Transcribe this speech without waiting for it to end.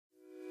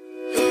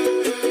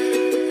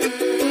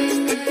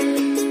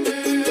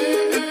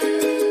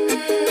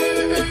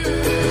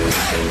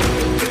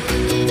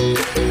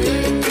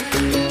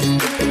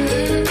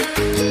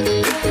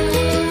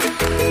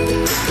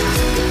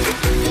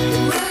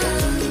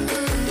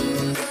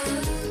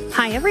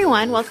Hi,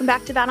 everyone. Welcome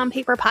back to That on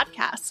Paper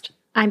podcast.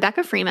 I'm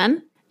Becca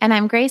Freeman. And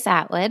I'm Grace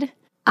Atwood.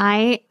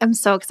 I am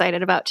so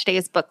excited about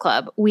today's book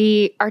club.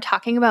 We are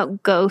talking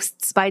about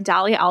Ghosts by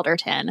Dolly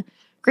Alderton.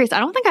 Grace,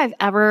 I don't think I've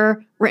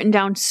ever written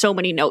down so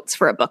many notes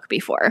for a book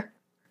before.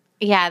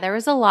 Yeah, there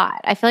was a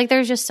lot. I feel like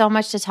there's just so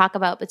much to talk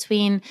about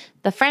between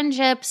the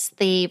friendships,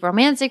 the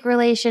romantic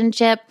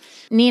relationship,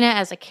 Nina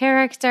as a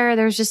character.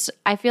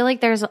 I feel like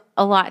there's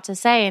a lot to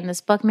say, and this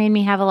book made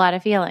me have a lot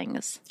of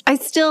feelings.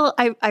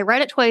 I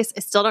read it twice. I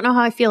still don't know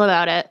how I feel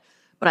about it,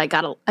 but I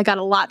got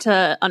a lot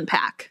to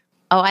unpack.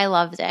 Oh, I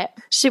loved it.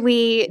 Should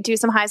we do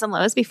some highs and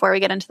lows before we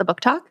get into the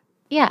book talk?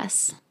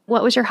 Yes.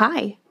 What was your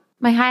high?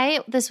 My high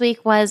this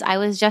week was I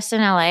was just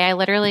in LA. I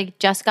literally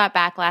just got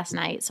back last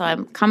night, so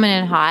I'm coming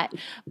in hot.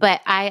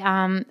 But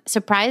I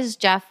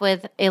surprised Jeff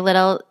with a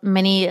little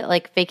mini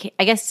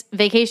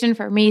vacation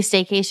for me,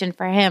 staycation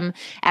for him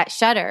at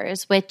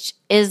Shutters, which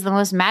is the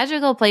most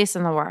magical place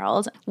in the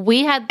world.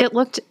 It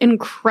looked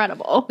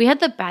incredible. We had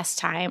the best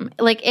time.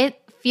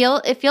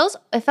 It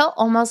felt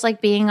almost like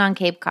being on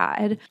Cape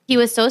Cod. He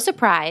was so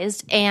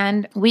surprised,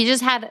 and we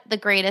just had the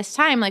greatest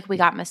time. Like, we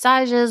got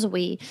massages,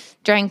 we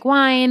drank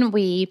wine,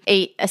 we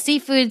ate a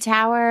seafood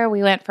tower,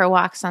 we went for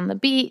walks on the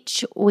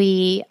beach,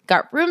 we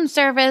got room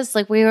service.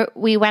 Like,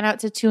 we went out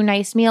to 2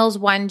 nice meals,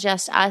 one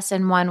just us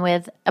and one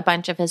with a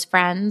bunch of his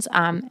friends.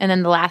 And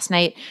then the last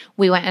night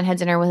we went and had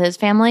dinner with his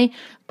family.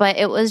 But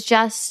it was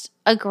just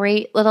a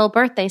great little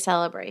birthday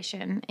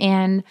celebration,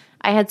 and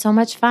I had so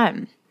much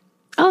fun.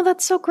 Oh,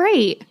 that's so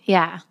great.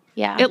 Yeah.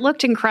 Yeah. It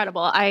looked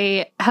incredible.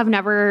 I have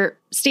never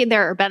stayed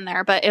there or been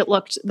there, but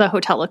the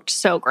hotel looked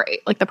so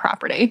great, like the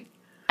property.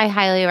 I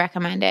highly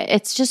recommend it.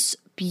 It's just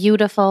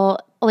beautiful.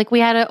 Like,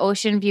 we had an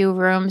ocean view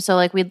room, so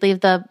like we'd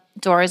leave the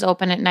doors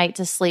open at night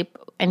to sleep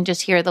and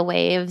just hear the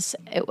waves.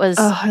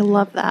 Oh, I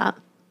love that.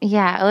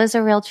 Yeah, it was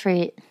a real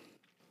treat.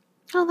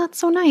 Oh, that's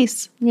so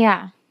nice.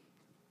 Yeah.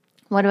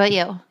 What about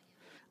you?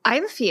 I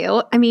have a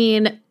few. I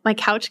mean, my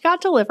couch got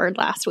delivered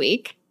last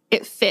week.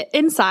 It fit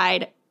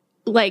inside,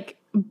 like,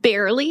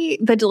 barely.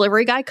 The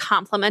delivery guy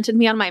complimented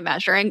me on my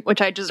measuring,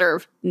 which I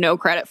deserve no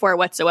credit for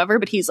whatsoever.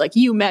 But he's like,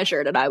 "You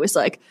measured." And I was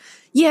like,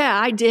 "Yeah,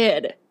 I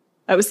did."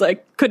 I was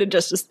like, could have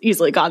just as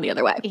easily gone the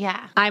other way.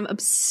 Yeah. I'm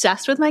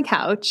obsessed with my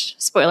couch.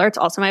 Spoiler, it's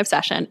also my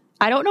obsession.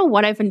 I don't know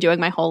what I've been doing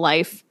my whole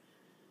life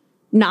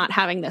not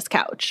having this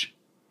couch.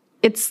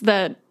 It's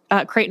the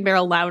Crate and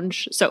Barrel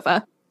lounge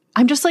sofa.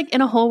 I'm just like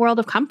in a whole world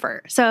of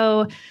comfort.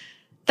 So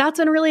that's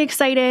been really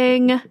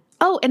exciting.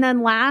 Oh, and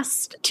then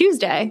last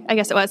Tuesday, I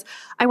guess it was,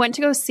 I went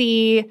to go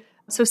see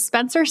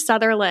Spencer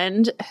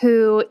Sutherland,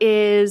 who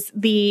is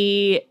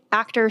the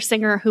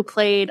actor-singer who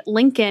played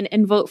Lincoln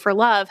in Vote for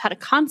Love, had a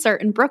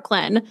concert in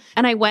Brooklyn.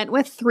 And I went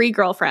with 3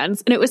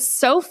 girlfriends, and it was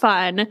so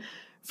fun.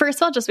 First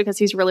of all, just because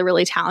he's really,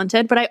 really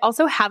talented, but I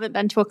also haven't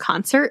been to a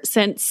concert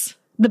since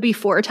the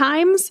before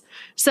times.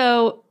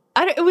 So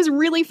it was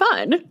really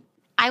fun.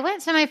 I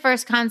went to my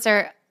first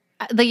concert,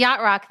 the Yacht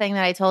Rock thing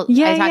that I talked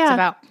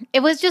about. It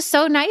was just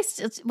so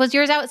nice. Was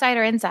yours outside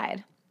or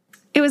inside?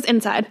 It was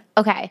inside.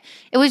 Okay.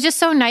 It was just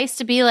so nice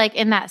to be like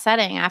in that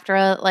setting after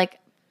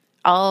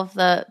all of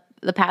the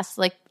past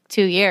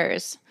 2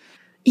 years.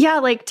 Yeah,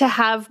 like to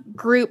have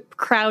group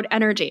crowd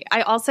energy.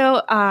 I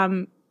also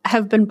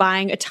have been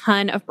buying a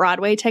ton of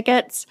Broadway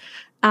tickets.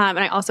 And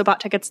I also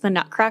bought tickets to the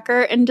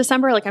Nutcracker in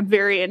December. Like, I'm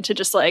very into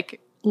just like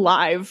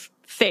live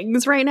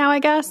things right now, I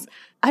guess.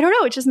 I don't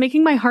know. It's just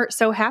making my heart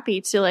so happy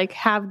to like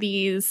have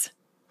these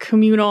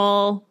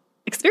communal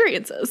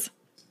experiences.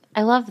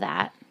 I love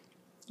that.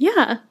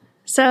 Yeah.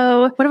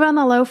 So what about on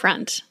the low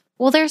front?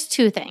 Well, there's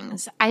 2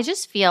 things. I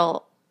just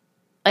feel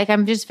like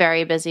I'm just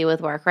very busy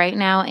with work right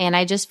now. And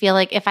I just feel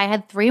like if I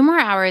had 3 more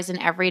hours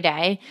in every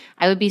day,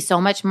 I would be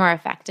so much more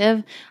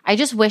effective. I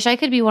just wish I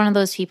could be one of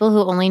those people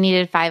who only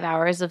needed 5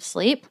 hours of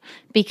sleep,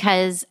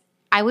 because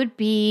I would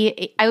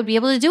be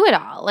able to do it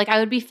all. Like, I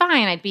would be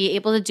fine. I'd be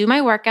able to do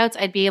my workouts.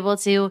 I'd be able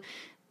to,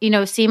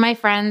 see my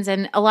friends.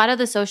 And a lot of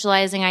the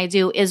socializing I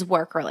do is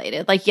work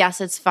related. Like,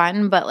 yes, it's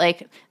fun, but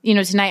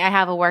tonight I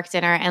have a work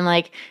dinner,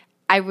 and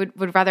I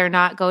would rather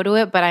not go to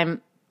it, but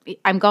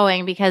I'm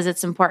going because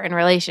it's important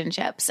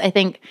relationships. I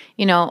think,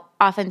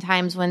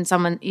 oftentimes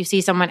when you see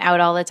someone out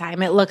all the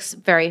time, it looks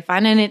very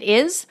fun, and it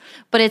is,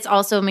 but it's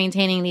also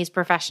maintaining these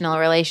professional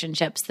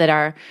relationships that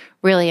are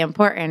really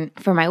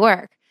important for my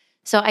work.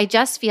 So I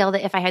just feel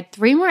that if I had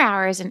 3 more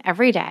hours in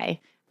every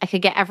day, I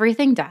could get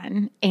everything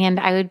done, and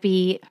I would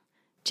be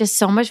just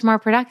so much more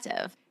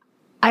productive.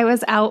 I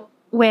was out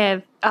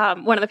with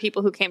one of the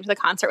people who came to the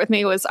concert with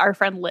me was our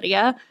friend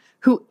Lydia,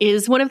 who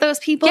is one of those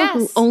people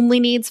who only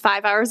needs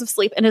 5 hours of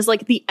sleep and is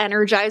like the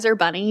Energizer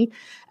bunny.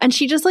 And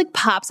she just like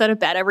pops out of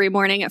bed every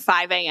morning at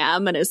 5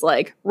 a.m. and is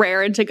like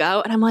raring to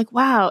go. And I'm like,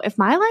 wow, if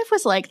my life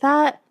was like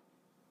that,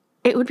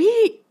 I would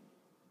be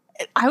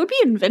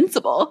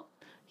invincible.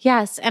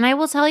 Yes. And I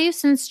will tell you,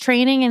 since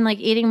training and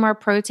eating more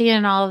protein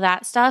and all of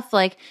that stuff,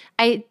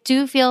 I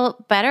do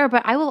feel better,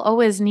 but I will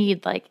always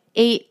need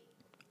 8,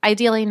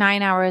 ideally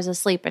 9 hours of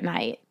sleep a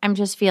night. I'm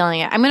just feeling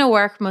it. I'm going to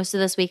work most of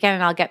this weekend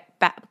and I'll get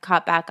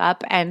caught back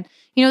up. And,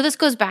 this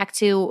goes back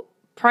to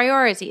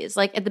priorities.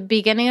 Like at the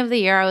beginning of the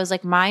year, I was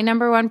like, my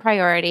number one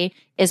priority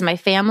is my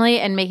family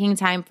and making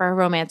time for a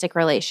romantic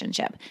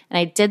relationship. And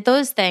I did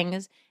those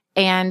things.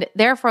 And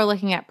therefore,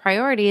 looking at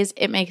priorities,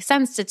 it makes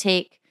sense to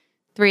take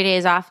 3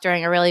 days off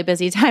during a really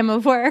busy time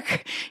of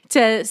work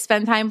to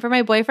spend time for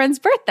my boyfriend's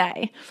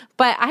birthday.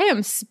 But I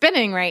am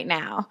spinning right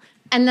now.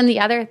 And then the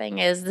other thing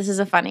is, this is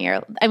a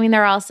funnier, I mean,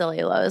 they're all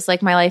silly lows.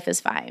 Like my life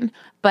is fine.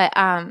 But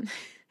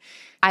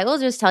I will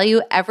just tell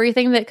you,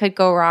 everything that could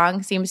go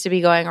wrong seems to be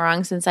going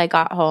wrong since I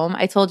got home.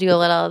 I told you a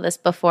little of this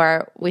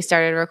before we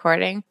started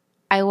recording.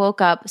 I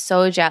woke up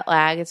so jet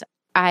lagged.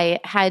 I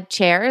had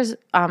chairs,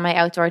 my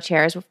outdoor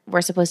chairs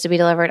were supposed to be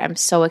delivered. I'm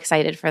so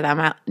excited for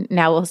them.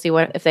 Now we'll see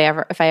if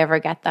I ever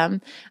get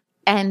them.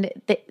 And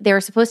they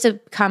were supposed to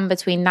come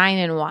between 9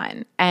 and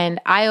 1, and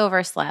I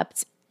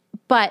overslept.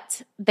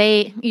 But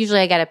usually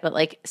I get up at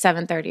like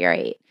 7:30 or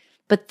 8.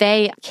 But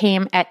they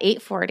came at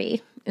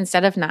 8:40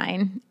 instead of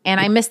 9, and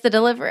I missed the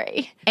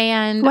delivery.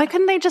 And why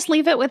couldn't they just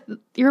leave it with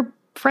your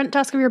front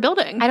desk of your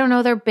building? I don't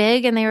know. They're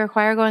big and they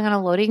require going on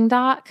a loading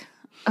dock.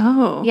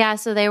 Oh. Yeah,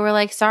 so they were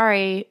like,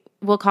 sorry,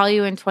 we'll call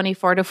you in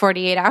 24 to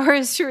 48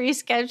 hours to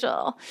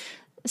reschedule.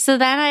 So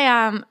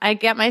then I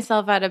get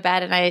myself out of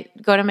bed and I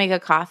go to make a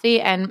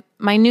coffee, and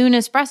my new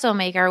Nespresso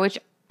maker, which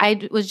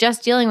I was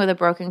just dealing with a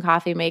broken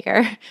coffee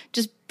maker,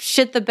 just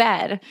shit the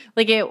bed.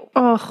 So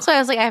I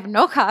was like, I have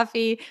no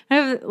coffee. I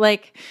have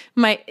like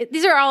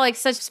these are all like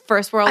such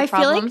first world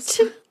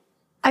problems.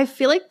 I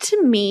feel like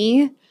to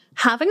me,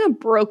 having a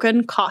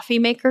broken coffee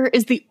maker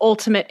is the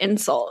ultimate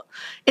insult.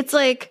 It's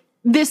like,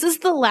 this is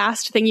the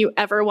last thing you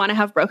ever want to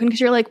have broken, because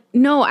you're like,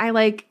 no,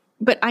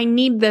 but I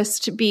need this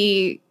to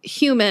be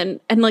human,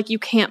 and like, you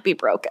can't be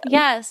broken.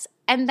 Yes.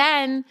 And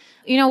then,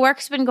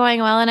 work's been going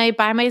well, and I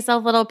buy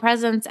myself little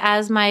presents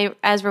as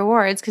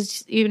rewards,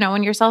 because,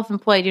 when you're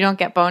self-employed, you don't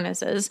get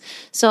bonuses.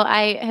 So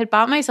I had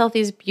bought myself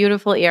these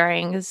beautiful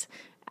earrings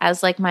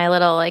as like my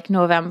little like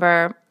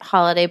November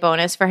holiday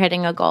bonus for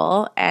hitting a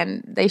goal,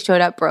 and they showed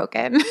up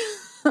broken.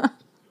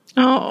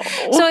 Oh.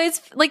 So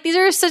it's like, these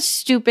are such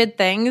stupid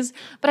things,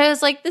 but I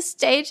was like, this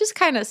day just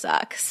kind of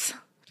sucks.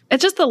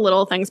 It's just the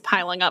little things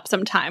piling up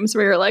sometimes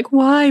where you're like,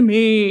 why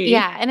me?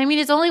 Yeah. And I mean,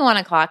 it's only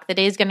 1:00. The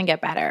day's going to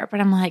get better, but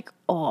I'm like,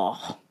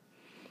 oh.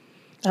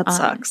 That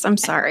sucks. I'm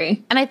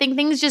sorry. And I think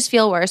things just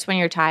feel worse when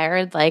you're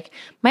tired. Like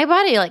my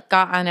body like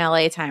got on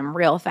LA time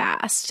real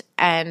fast,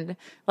 and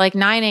like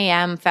 9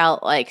 a.m.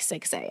 felt like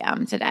 6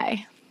 a.m.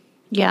 today.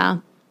 Yeah.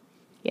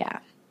 Yeah.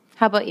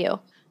 How about you?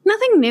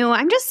 Nothing new.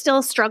 I'm just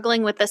still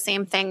struggling with the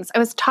same things. I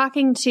was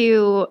talking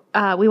to,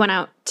 we went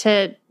out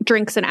to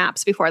drinks and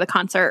apps before the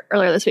concert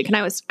earlier this week, and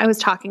I was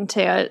talking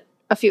to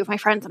a few of my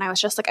friends, and I was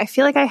just like, I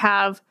feel like I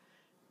have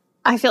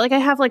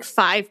like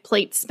 5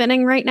 plates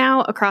spinning right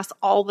now across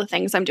all the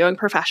things I'm doing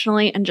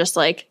professionally, and just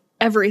like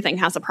everything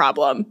has a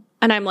problem.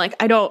 And I'm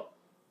like, I don't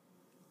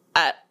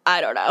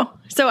know.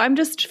 So I'm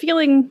just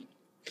feeling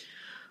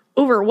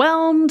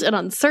overwhelmed and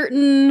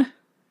uncertain.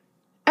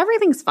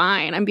 Everything's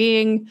fine. I'm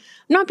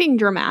not being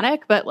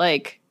dramatic, but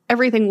like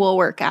everything will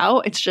work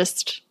out. It's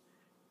just,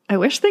 I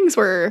wish things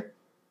were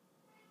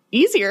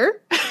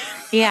easier.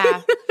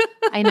 Yeah,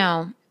 I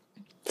know.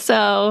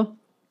 So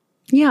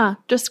yeah,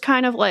 just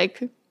kind of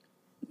like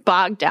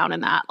bogged down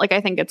in that. Like,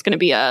 I think it's going to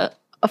be a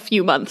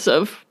few months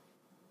of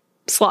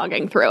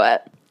slogging through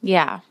it.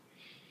 Yeah.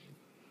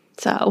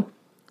 So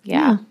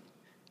yeah.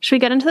 Should we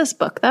get into this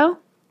book though?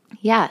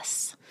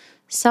 Yes.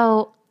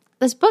 So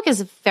this book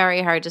is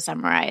very hard to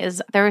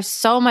summarize. There is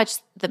so much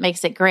that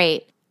makes it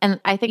great. And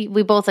I think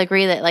we both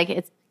agree that like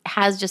it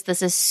has just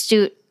this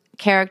astute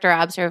character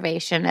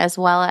observation, as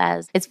well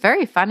as it's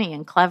very funny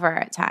and clever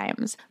at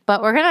times.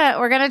 But we're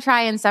gonna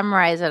try and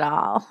summarize it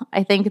all.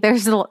 I think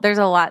there's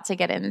a lot to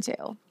get into.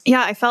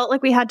 Yeah, I felt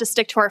like we had to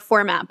stick to our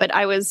format, but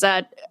I was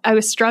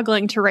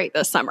struggling to write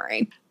this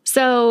summary.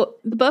 So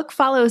the book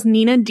follows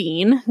Nina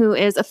Dean, who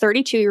is a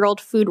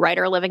 32-year-old food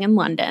writer living in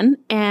London,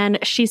 and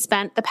she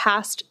spent the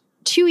past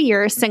 2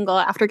 years single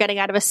after getting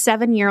out of a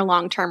 7-year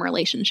long-term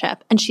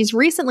relationship. And she's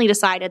recently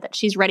decided that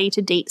she's ready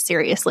to date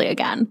seriously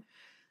again.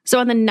 So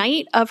on the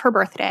night of her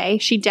birthday,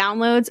 she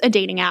downloads a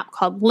dating app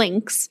called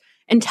Lynx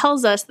and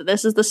tells us that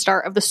this is the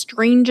start of the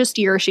strangest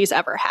year she's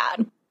ever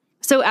had.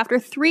 So after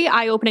 3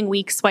 eye-opening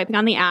weeks swiping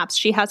on the apps,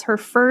 she has her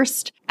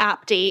first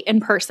app date in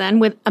person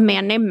with a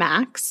man named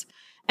Max.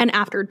 And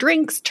after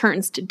drinks,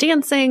 turns to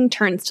dancing,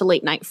 turns to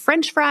late-night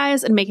French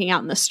fries and making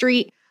out in the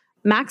street.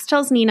 Max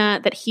tells Nina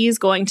that he's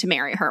going to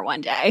marry her one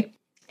day.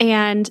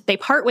 And they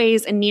part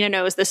ways, and Nina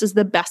knows this is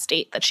the best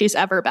date that she's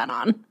ever been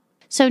on.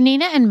 So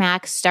Nina and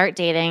Max start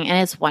dating,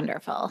 and it's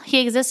wonderful. He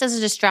exists as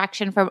a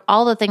distraction from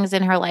all the things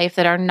in her life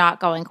that are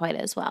not going quite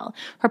as well.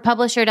 Her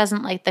publisher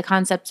doesn't like the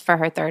concepts for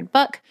her 3rd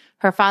book.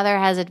 Her father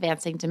has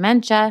advancing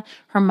dementia.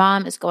 Her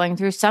mom is going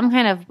through some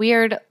kind of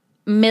weird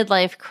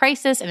midlife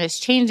crisis and is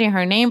changing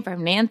her name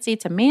from Nancy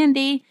to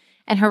Mandy.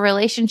 And her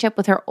relationship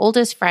with her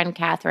oldest friend,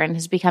 Catherine,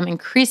 has become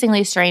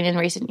increasingly strained in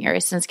recent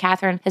years since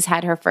Catherine has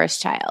had her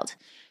first child.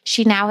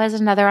 She now has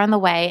another on the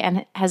way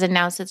and has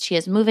announced that she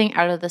is moving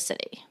out of the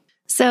city.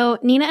 So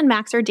Nina and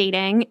Max are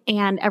dating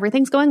and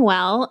everything's going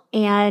well.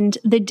 And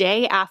the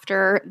day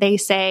after they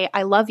say,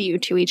 I love you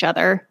to each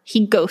other,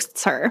 he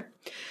ghosts her.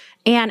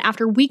 And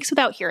after weeks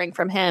without hearing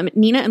from him,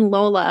 Nina and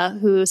Lola,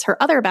 who's her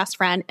other best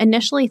friend,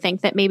 initially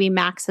think that maybe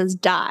Max has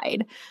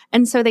died.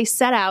 And so they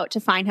set out to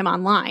find him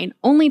online,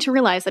 only to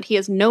realize that he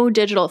has no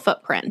digital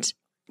footprint.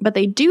 But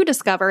they do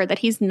discover that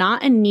he's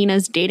not in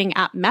Nina's dating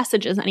app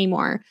messages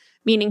anymore,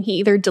 meaning he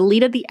either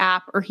deleted the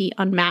app or he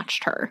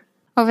unmatched her.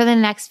 Over the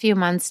next few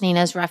months,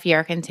 Nina's rough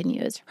year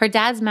continues. Her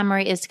dad's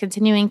memory is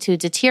continuing to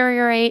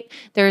deteriorate.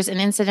 There's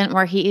an incident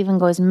where he even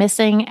goes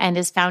missing and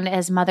is found at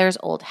his mother's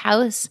old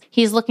house.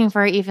 He's looking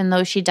for her even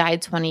though she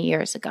died 20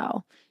 years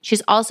ago.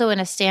 She's also in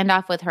a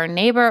standoff with her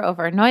neighbor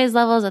over noise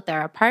levels at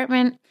their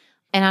apartment.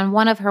 And on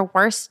one of her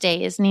worst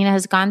days, Nina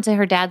has gone to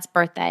her dad's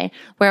birthday,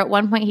 where at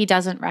one point he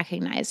doesn't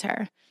recognize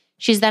her.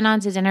 She's then on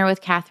to dinner with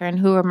Catherine,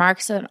 who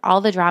remarks on all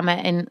the drama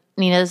in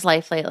Nina's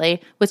life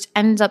lately, which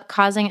ends up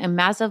causing a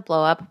massive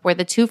blow-up where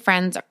the two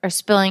friends are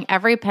spilling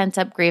every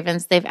pent-up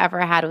grievance they've ever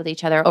had with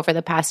each other over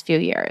the past few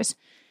years.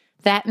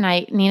 That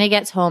night, Nina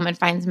gets home and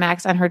finds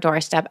Max on her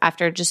doorstep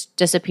after just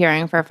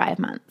disappearing for 5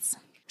 months.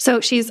 So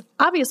she's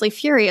obviously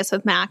furious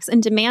with Max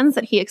and demands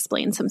that he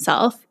explains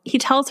himself. He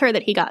tells her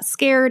that he got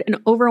scared and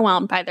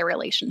overwhelmed by their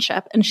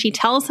relationship, and she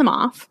tells him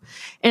off.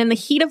 And in the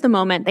heat of the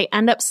moment, they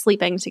end up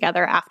sleeping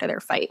together after their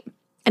fight.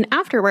 And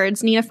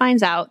afterwards, Nina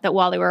finds out that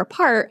while they were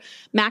apart,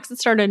 Max had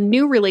started a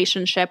new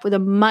relationship with a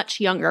much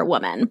younger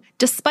woman.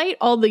 Despite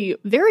all the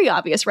very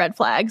obvious red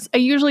flags, I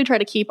usually try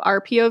to keep our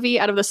POV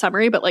out of the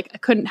summary, but I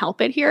couldn't help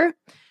it here.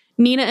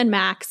 Nina and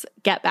Max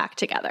get back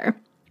together.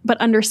 But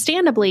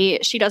understandably,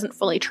 she doesn't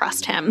fully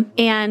trust him.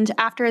 And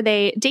after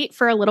they date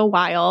for a little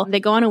while, they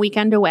go on a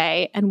weekend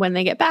away. And when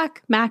they get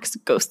back, Max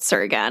ghosts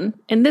her again.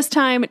 And this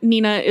time,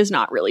 Nina is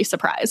not really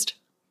surprised.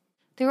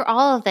 Through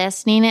all of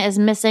this, Nina is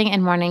missing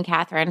and mourning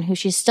Catherine, who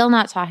she's still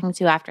not talking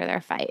to after their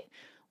fight.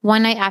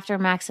 One night after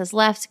Max has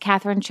left,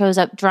 Catherine shows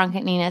up drunk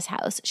at Nina's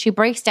house. She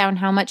breaks down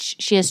how much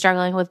she is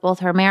struggling with both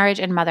her marriage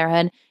and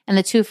motherhood, and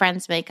the two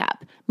friends make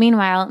up.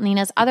 Meanwhile,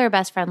 Nina's other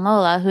best friend,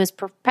 Lola, who is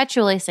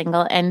perpetually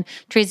single and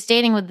treats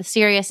dating with the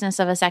seriousness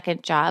of a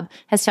second job,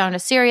 has found a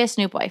serious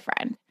new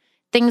boyfriend.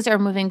 Things are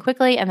moving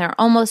quickly, and they're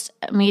almost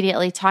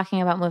immediately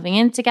talking about moving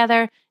in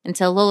together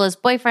until Lola's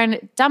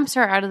boyfriend dumps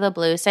her out of the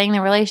blue, saying the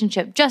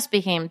relationship just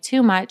became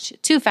too much,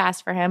 too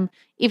fast for him,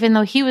 even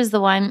though he was the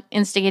one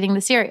instigating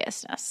the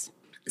seriousness.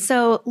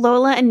 So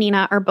Lola and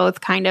Nina are both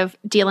kind of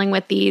dealing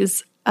with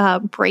these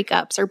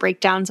breakups or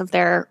breakdowns of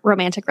their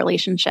romantic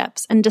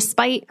relationships. And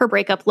despite her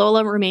breakup,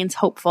 Lola remains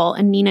hopeful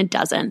and Nina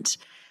doesn't.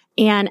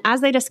 And as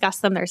they discuss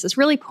them, there's this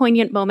really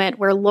poignant moment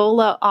where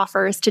Lola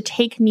offers to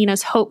take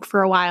Nina's hope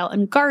for a while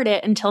and guard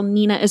it until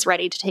Nina is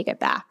ready to take it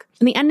back.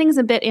 And the ending's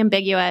a bit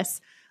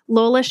ambiguous.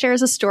 Lola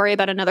shares a story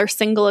about another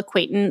single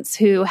acquaintance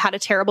who had a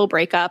terrible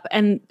breakup,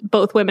 and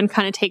both women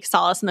kind of take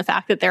solace in the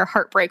fact that their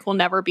heartbreak will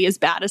never be as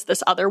bad as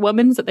this other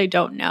woman's that they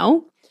don't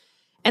know.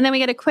 And then we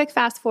get a quick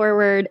fast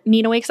forward.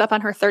 Nina wakes up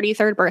on her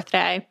 33rd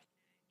birthday.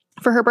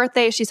 For her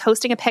birthday, she's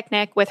hosting a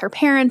picnic with her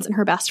parents and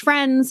her best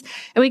friends,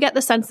 and we get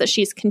the sense that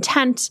she's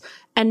content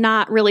and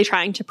not really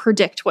trying to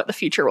predict what the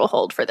future will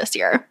hold for this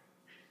year.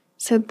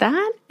 So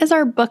that is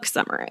our book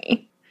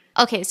summary.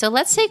 Okay, so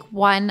let's take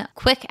one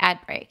quick ad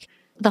break.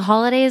 The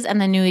holidays and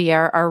the new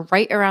year are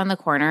right around the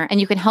corner,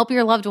 and you can help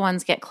your loved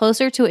ones get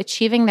closer to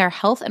achieving their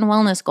health and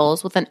wellness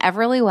goals with an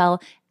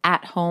Everlywell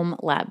at-home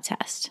lab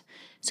test.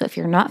 So if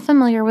you're not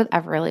familiar with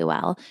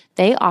Everlywell,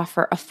 they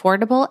offer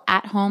affordable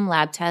at-home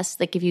lab tests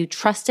that give you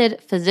trusted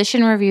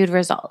physician-reviewed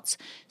results.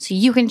 So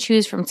you can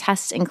choose from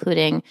tests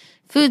including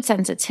food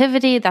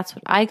sensitivity, that's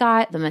what I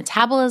got, the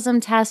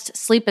metabolism test,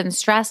 sleep and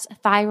stress,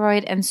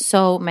 thyroid, and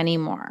so many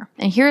more.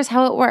 And here's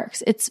how it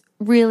works. It's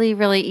really,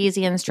 really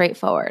easy and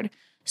straightforward.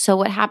 So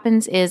what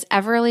happens is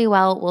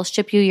Everlywell will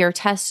ship you your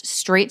test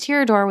straight to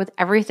your door with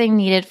everything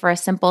needed for a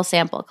simple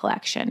sample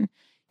collection.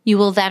 You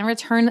will then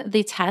return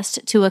the test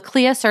to a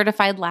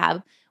CLIA-certified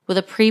lab with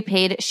a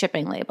prepaid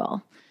shipping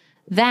label.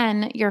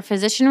 Then your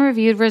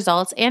physician-reviewed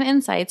results and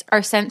insights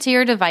are sent to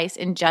your device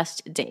in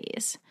just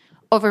days.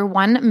 Over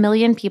 1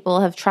 million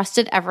people have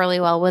trusted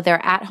Everlywell with their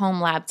at-home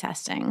lab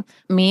testing,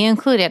 me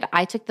included.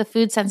 I took the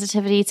food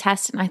sensitivity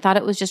test and I thought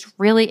it was just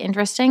really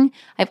interesting.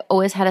 I've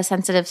always had a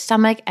sensitive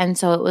stomach, and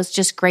so it was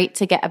just great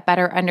to get a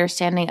better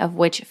understanding of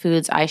which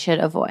foods I should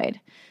avoid.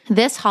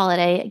 This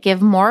holiday,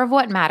 give more of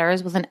what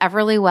matters with an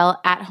Everlywell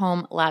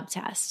at-home lab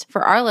test.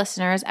 For our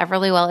listeners,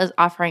 Everlywell is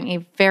offering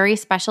a very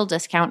special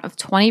discount of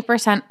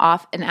 20%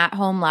 off an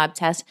at-home lab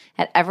test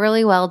at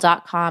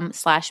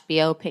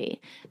everlywell.com/BOP.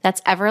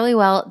 That's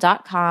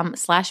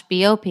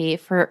everlywell.com/BOP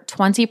for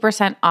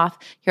 20% off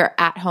your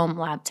at-home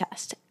lab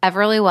test.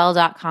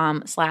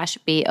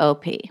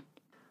 everlywell.com/BOP.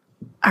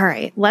 All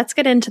right, let's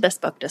get into this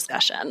book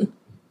discussion.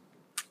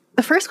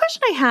 The first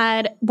question I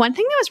had, one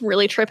thing that was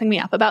really tripping me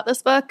up about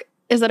this book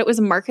is that it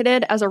was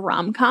marketed as a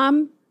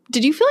rom-com.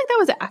 Did you feel like that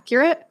was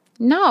accurate?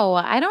 No,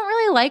 I don't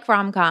really like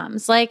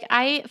rom-coms.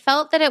 I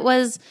felt that it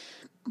was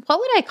what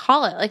would I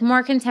call it? Like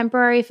more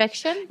contemporary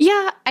fiction?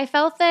 Yeah. I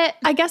felt that.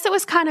 I guess it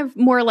was kind of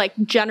more like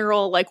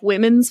general like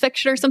women's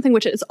fiction or something,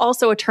 which is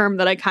also a term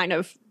that I kind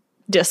of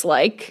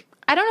dislike.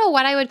 I don't know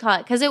what I would call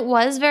it because it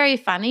was very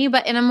funny,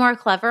 but in a more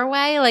clever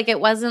way. Like it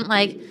wasn't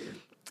like,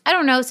 I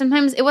don't know,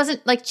 sometimes it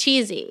wasn't like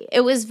cheesy.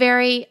 It was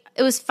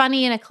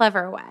funny in a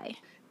clever way.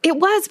 It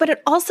was, but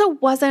it also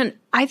wasn't.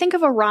 I think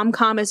of a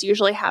rom-com as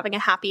usually having a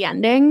happy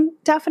ending,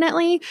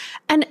 definitely.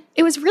 And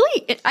it was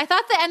really. I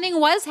thought the ending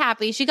was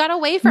happy. She got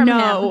away from him.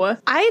 Oh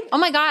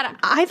my God.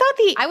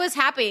 I was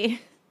happy.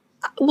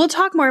 We'll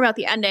talk more about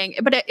the ending,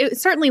 but it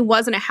certainly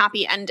wasn't a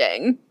happy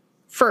ending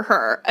for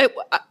her. I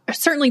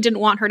certainly didn't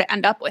want her to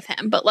end up with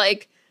him, but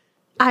like,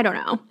 I don't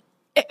know.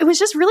 It was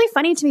just really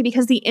funny to me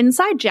because the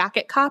inside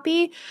jacket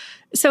copy,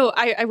 so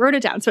I wrote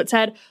it down. So it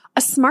said,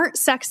 a smart,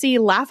 sexy,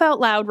 laugh out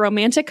loud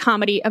romantic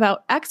comedy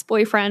about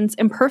ex-boyfriends,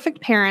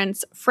 imperfect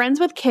parents, friends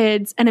with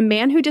kids, and a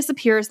man who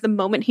disappears the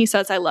moment he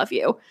says, I love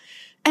you.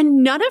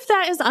 And none of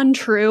that is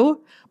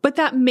untrue, but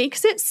that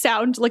makes it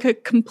sound like a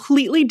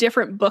completely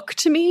different book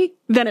to me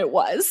than it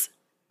was.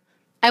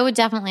 I would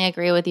definitely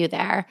agree with you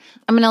there.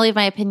 I'm going to leave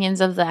my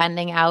opinions of the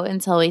ending out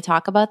until we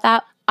talk about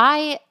that.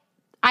 I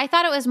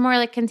thought it was more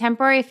like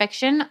contemporary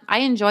fiction. I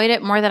enjoyed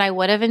it more than I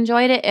would have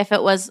enjoyed it if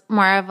it was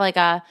more of like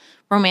a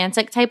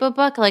romantic type of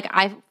book. Like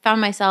I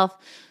found myself,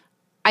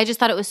 I just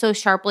thought it was so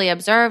sharply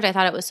observed. I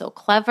thought it was so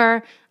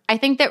clever. I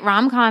think that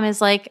rom-com is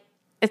like,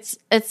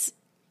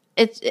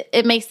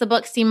 it makes the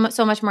book seem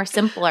so much more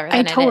simpler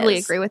than it is. I totally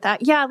agree with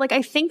that. Yeah, like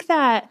I think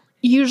that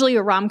usually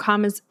a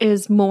rom-com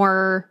is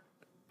more,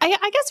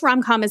 I guess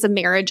rom-com is a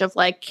marriage of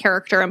like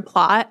character and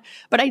plot,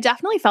 but I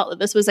definitely felt that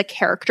this was a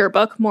character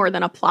book more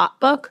than a plot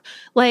book.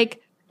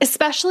 Like,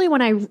 especially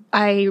when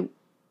I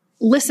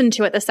listened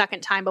to it the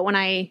second time, but when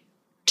I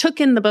took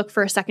in the book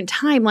for a second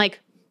time, like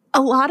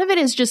a lot of it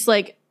is just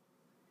like,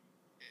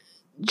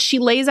 she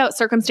lays out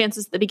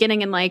circumstances at the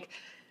beginning and like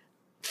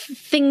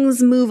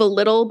things move a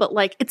little, but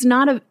like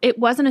it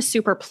wasn't a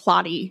super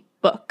plotty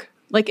book.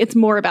 Like it's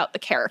more about the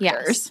characters.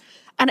 Yes.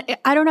 And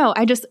I don't know.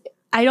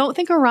 I don't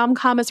think a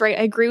rom-com is right.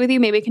 I agree with you,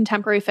 maybe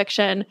contemporary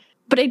fiction,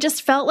 but I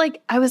just felt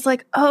like I was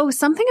like, oh,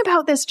 something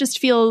about this just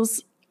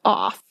feels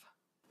off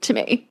to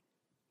me.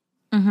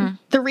 Mm-hmm.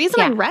 The reason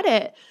I read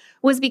it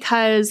was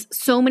because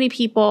so many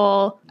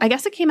people, I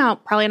guess it came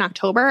out probably in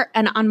October,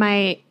 and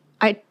I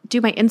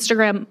do my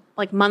Instagram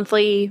like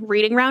monthly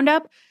reading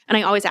roundup, and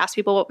I always ask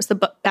people what was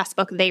the best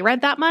book they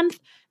read that month.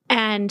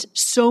 And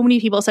so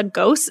many people said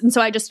Ghosts. And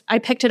so I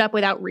picked it up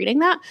without reading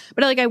that.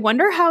 But like, I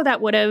wonder how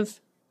that would have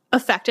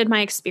affected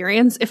my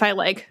experience if I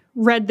like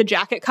read the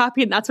jacket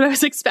copy and that's what I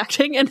was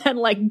expecting and then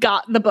like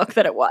got the book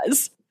that it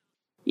was.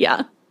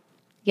 Yeah.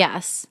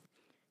 Yes.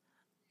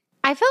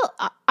 I felt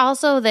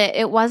also that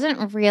it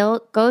wasn't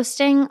real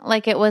ghosting.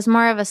 Like it was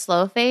more of a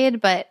slow fade,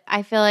 but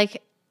I feel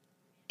like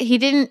he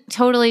didn't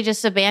totally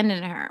just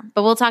abandon her.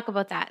 But we'll talk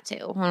about that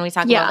too when we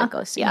talk about like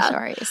ghosting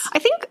stories. I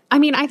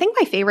think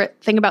my favorite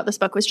thing about this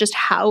book was just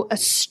how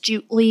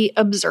astutely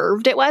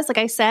observed it was. Like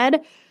I've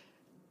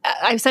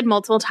said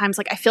multiple times,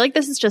 like I feel like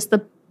this is just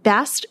the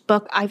best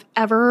book I've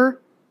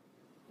ever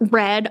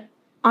read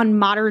on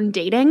modern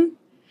dating.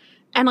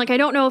 And like I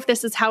don't know if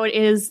this is how it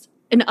is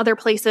in other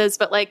places,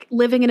 but like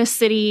living in a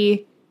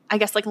city, I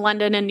guess like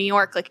London and New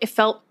York, like it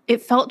felt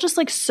just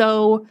like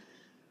so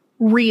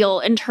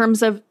real in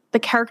terms of the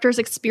characters'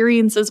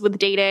 experiences with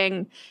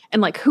dating and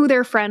like who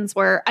their friends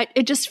were.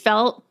 It just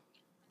felt,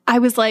 I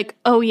was like,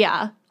 oh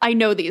yeah, I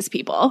know these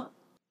people.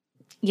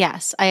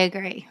 Yes, I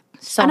agree.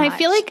 So and much. I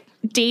feel like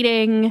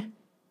dating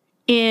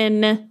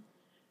in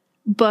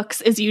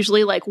books is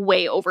usually like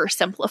way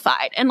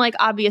oversimplified. And like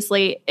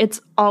obviously it's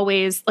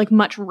always like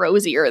much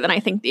rosier than I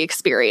think the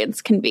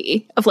experience can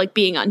be of like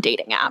being on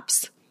dating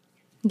apps.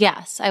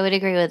 Yes, I would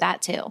agree with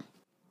that too.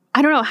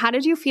 I don't know. How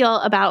did you feel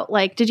about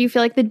like, did you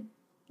feel like the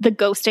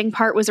ghosting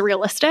part was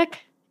realistic?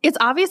 It's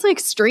obviously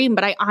extreme,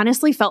 but I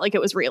honestly felt like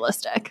it was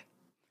realistic.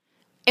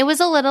 It was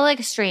a little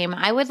extreme.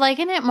 I would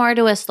liken it more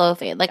to a slow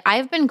fade. Like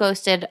I've been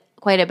ghosted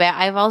quite a bit.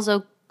 I've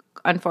also,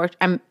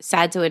 I'm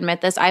sad to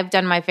admit this, I've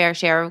done my fair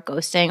share of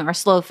ghosting or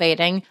slow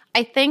fading.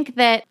 I think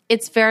that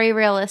it's very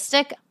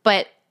realistic,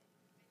 but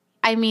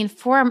I mean,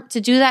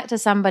 to do that to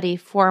somebody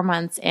 4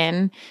 months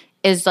in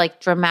is like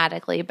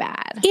dramatically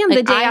bad. And like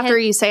the day after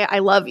you say, I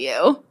love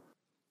you.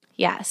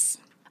 Yes.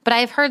 But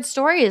I've heard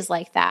stories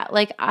like that.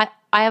 Like I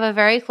have a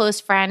very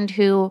close friend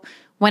who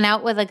went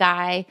out with a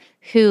guy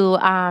who,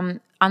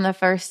 on their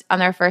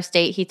first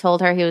date, he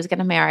told her he was going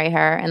to marry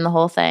her and the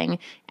whole thing,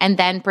 and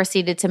then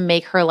proceeded to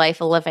make her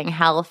life a living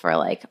hell for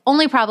like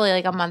only probably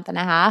like a month and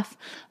a half.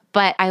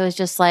 But I was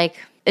just like,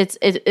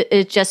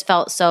 it just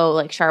felt so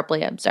like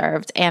sharply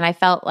observed, and I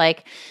felt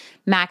like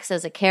Max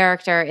as a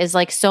character is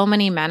like so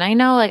many men I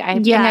know. Like I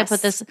think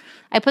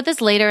I put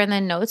this later in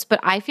the notes, but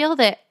I feel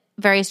that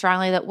very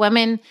strongly that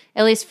women,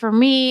 at least for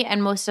me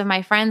and most of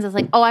my friends, is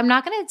like, oh, I'm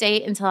not going to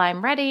date until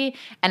I'm ready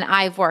and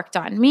I've worked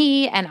on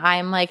me and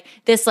I'm like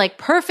this like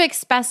perfect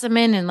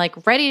specimen and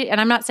like ready.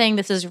 And I'm not saying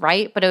this is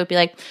right, but it would be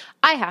like,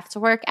 I have to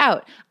work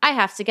out. I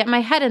have to get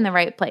my head in the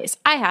right place.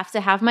 I have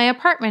to have my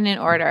apartment in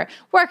order.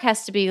 Work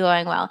has to be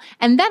going well.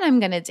 And then I'm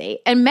going to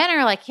date. And men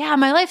are like, yeah,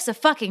 my life's a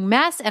fucking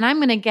mess and I'm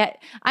going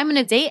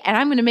to date and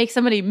I'm going to make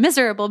somebody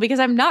miserable because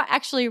I'm not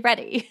actually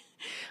ready.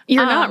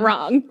 You're not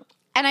wrong.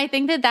 And I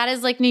think that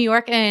is like New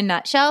York in a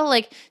nutshell.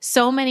 Like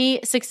so many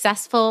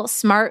successful,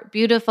 smart,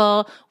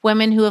 beautiful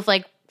women who have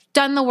like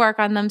done the work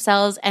on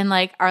themselves and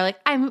like are like,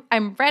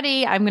 I'm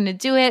ready. I'm going to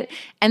do it.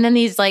 And then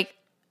these like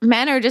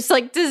men are just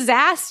like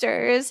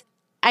disasters.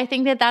 I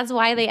think that that's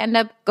why they end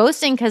up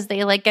ghosting, because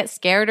they like get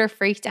scared or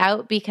freaked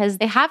out because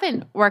they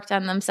haven't worked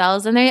on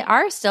themselves and they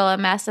are still a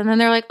mess. And then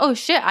they're like, oh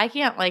shit, I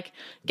can't like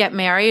get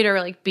married or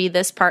like be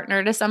this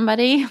partner to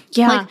somebody.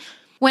 Yeah. Like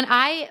when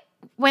I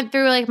went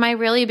through like my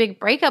really big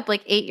breakup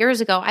like 8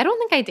 years ago, I don't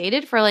think I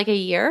dated for like a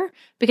year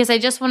because I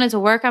just wanted to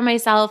work on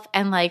myself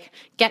and like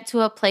get to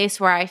a place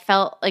where I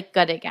felt like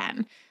good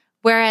again.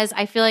 Whereas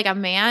I feel like a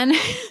man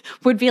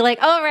would be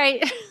like, all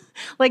right,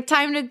 like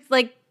time to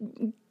like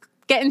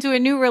get into a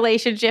new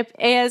relationship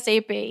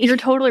ASAP. You're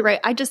totally right.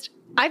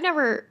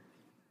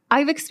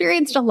 I've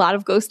experienced a lot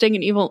of ghosting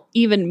and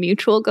even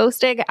mutual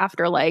ghosting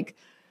after like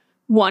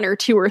 1 or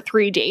 2 or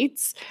 3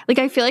 dates. Like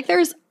I feel like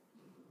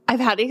I've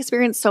had the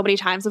experience so many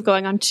times of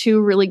going on 2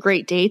 really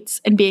great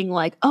dates and being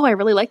like, oh, I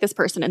really like this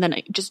person. And then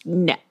I just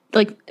and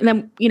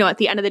then, you know, at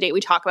the end of the date,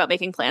 we talk about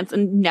making plans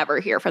and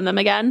never hear from them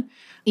again.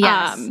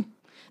 Yes.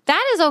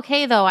 That is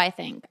okay though, I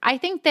think. I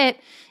think that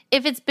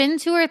if it's been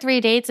 2 or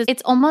 3 dates,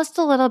 it's almost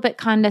a little bit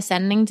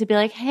condescending to be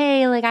like,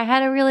 hey, like I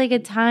had a really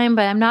good time,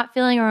 but I'm not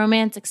feeling a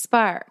romantic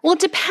spark. Well, it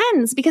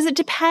depends, because it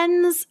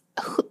depends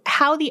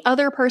how the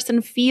other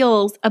person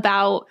feels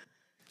about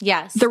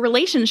the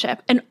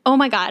relationship. And oh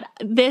my God,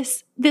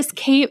 this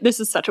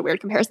is such a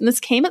weird comparison. This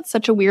came at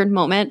such a weird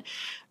moment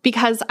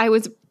because I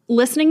was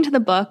listening to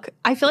the book.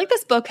 I feel like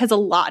this book has a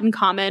lot in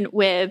common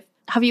with,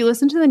 have you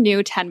listened to the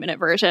new 10-minute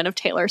version of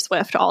Taylor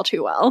Swift, All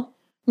Too Well?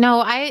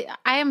 No, I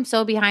am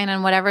so behind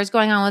on whatever's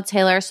going on with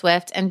Taylor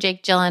Swift and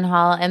Jake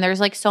Gyllenhaal. And there's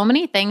like so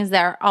many things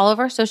that are all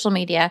over social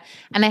media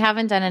and I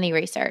haven't done any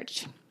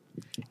research.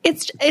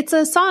 It's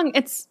a song.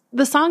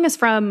 The song is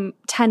from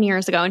 10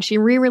 years ago and she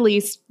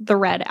re-released the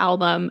Red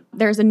album.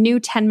 There's a new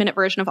 10-minute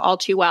version of All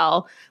Too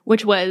Well,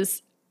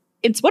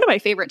 it's one of my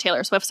favorite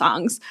Taylor Swift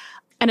songs.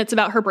 And it's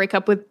about her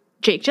breakup with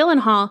Jake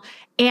Gyllenhaal.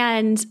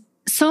 And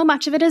so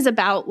much of it is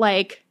about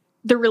like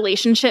the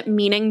relationship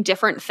meaning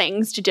different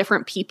things to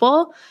different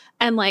people.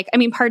 And like, I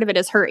mean, part of it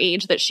is her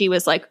age, that she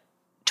was like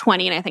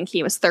 20 and I think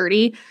he was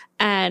 30.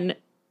 And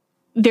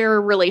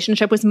their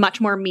relationship was much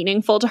more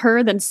meaningful to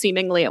her than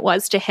seemingly it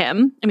was to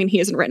him. I mean, he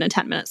hasn't written a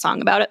 10-minute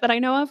song about it that I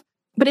know of.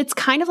 But it's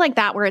kind of like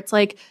that, where it's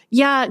like,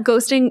 yeah,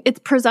 ghosting, it's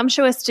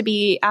presumptuous to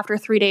be after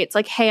 3 dates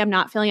like, hey, I'm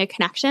not feeling a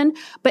connection.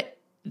 But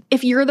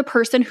if you're the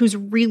person who's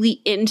really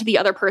into the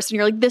other person,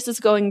 you're like, this is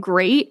going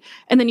great.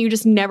 And then you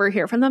just never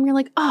hear from them. You're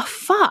like, oh,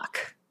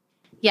 fuck.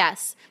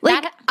 Yes.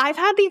 Like I've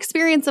had the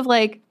experience of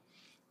like,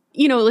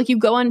 you know, like you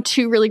go on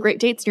 2 really great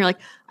dates and you're like,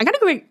 I gotta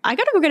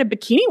go get a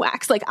bikini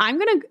wax. Like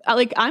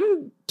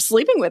I'm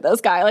sleeping with this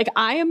guy. Like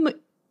I am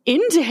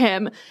into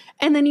him.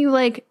 And then you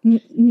like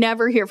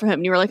never hear from him.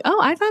 And you were like, oh,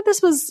 I thought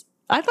this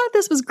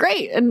was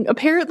great. And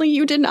apparently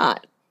you did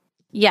not.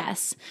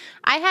 Yes.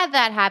 I had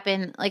that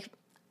happen like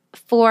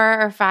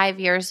 4 or 5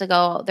 years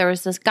ago. There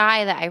was this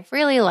guy that I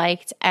really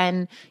liked,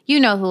 and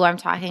you know who I'm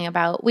talking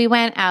about. We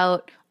went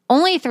out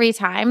only 3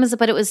 times,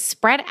 but it was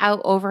spread out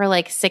over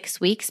like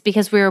 6 weeks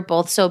because we were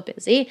both so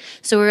busy.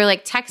 So we were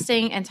like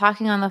texting and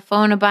talking on the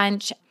phone a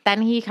bunch.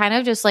 Then he kind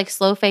of just like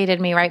slow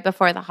faded me right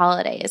before the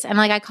holidays. And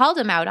like I called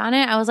him out on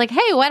it. I was like,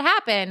 hey, what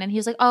happened? And he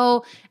was like,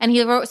 oh, and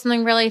he wrote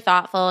something really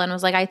thoughtful and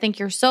was like, I think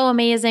you're so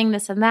amazing,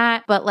 this and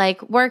that. But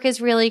like work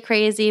is really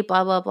crazy,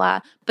 blah, blah,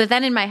 blah. But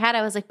then in my head,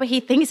 I was like, but he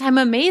thinks I'm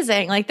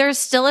amazing. Like there's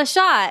still a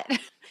shot.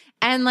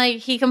 And like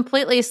he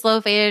completely slow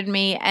faded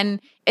me, and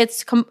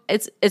it's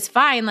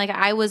fine. Like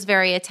I was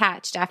very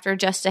attached after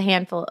just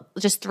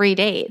 3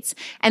 dates.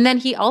 And then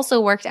he also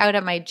worked out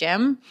at my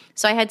gym.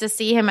 So I had to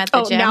see him at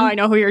the gym. Now I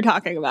know who you're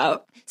talking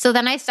about. So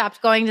then I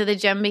stopped going to the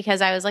gym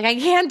because I was like, I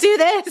can't do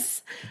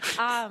this.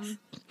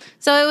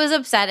 So it was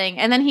upsetting.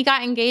 And then he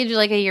got engaged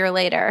like a year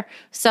later.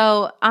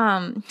 So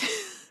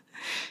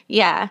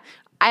yeah.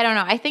 I don't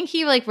know. I think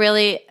he like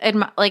really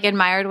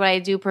admired what I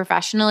do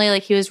professionally.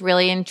 Like he was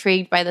really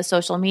intrigued by the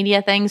social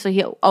media thing. So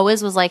he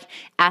always was like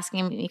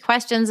asking me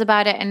questions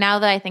about it. And now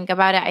that I think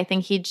about it, I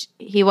think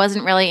he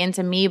wasn't really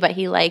into me, but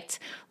he liked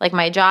like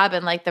my job,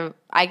 and like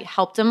I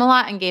helped him a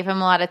lot and gave him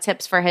a lot of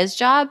tips for his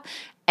job.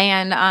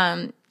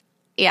 And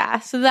yeah,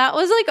 so that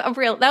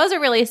was a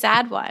really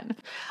sad one.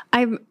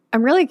 I'm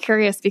really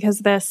curious because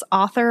this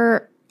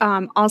author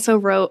also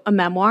wrote a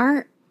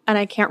memoir. And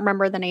I can't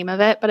remember the name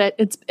of it, but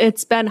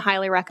it's been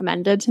highly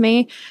recommended to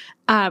me.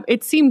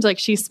 It seemed like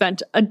she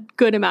spent a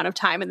good amount of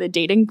time in the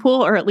dating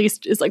pool, or at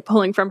least is like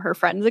pulling from her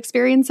friends'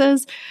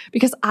 experiences,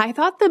 because I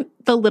thought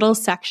the little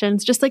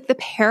sections, just like the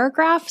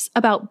paragraphs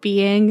about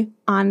being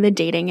on the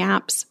dating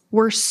apps,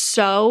 were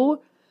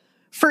so,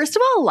 first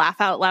of all, laugh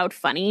out loud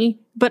funny,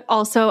 but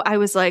also I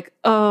was like,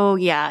 oh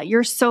yeah,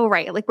 you're so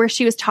right. Like where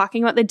she was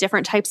talking about the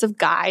different types of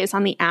guys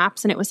on the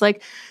apps, and it was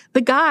like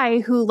the guy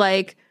who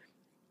like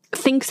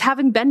thinks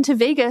having been to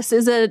Vegas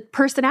is a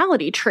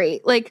personality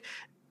trait. Like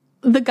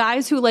the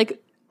guys who like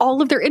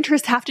all of their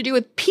interests have to do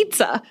with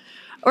pizza,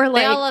 or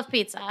like they all love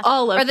pizza,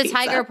 or the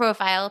tiger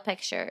profile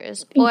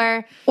pictures,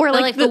 or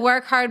like the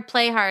work hard,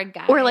 play hard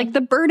guy, or like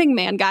the Burning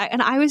Man guy.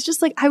 And I was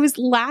just like, I was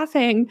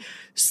laughing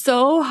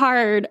so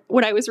hard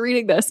when I was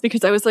reading this,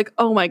 because I was like,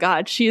 oh my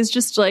God, she is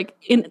just like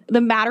in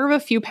the matter of a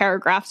few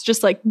paragraphs,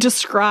 just like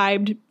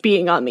described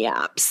being on the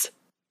apps.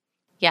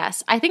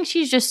 Yes, I think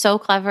she's just so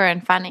clever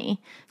and funny.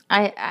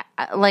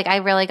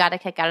 I really got a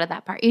kick out of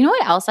that part. You know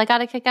what else I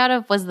got a kick out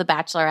of was the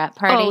bachelorette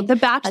party. Oh, the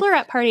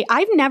bachelorette party.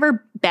 I've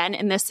never been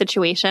in this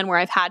situation where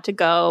I've had to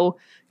go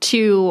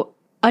to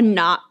a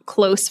not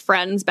close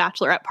friend's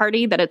bachelorette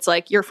party, that it's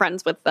like you're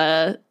friends with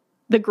the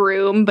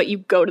groom, but you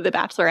go to the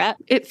bachelorette.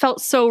 It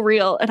felt so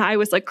real. And I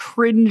was like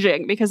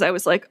cringing because I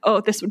was like, oh,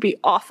 this would be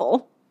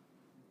awful.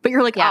 But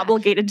you're like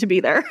obligated to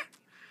be there.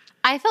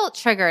 I felt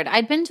triggered.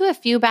 I'd been to a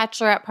few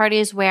bachelorette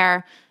parties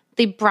where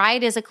the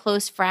bride is a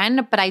close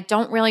friend, but I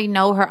don't really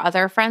know her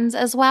other friends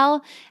as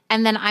well.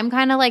 And then I'm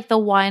kind of like the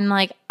one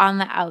like on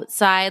the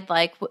outside,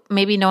 like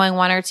maybe knowing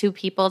one or two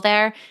people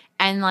there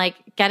and like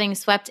getting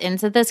swept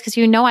into this, because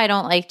I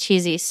don't like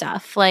cheesy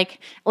stuff like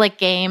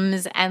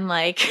games and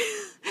like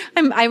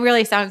I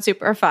really sound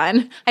super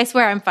fun. I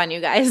swear I'm fun,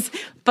 you guys.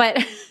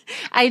 But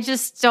I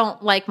just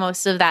don't like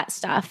most of that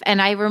stuff.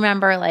 And I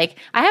remember like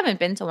I haven't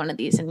been to one of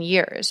these in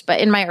years, but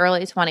in my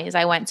early 20s,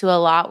 I went to a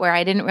lot where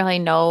I didn't really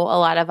know a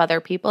lot of other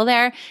people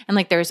there. And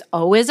like there's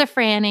always a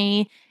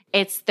Franny.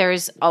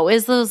 There's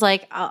always those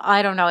like,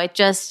 I don't know, it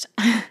just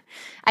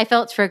I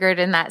felt triggered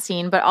in that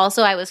scene. But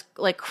also I was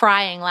like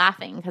crying,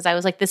 laughing, because I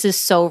was like, this is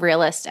so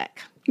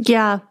realistic.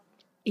 Yeah.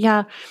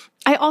 Yeah.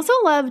 I also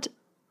loved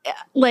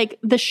like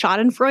the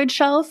Schadenfreude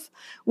shelf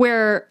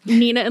where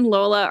Nina and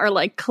Lola are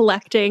like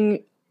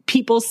collecting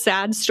people's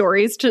sad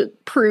stories to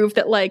prove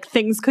that like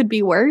things could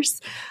be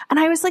worse. And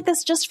I was like,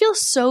 this just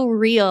feels so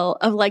real,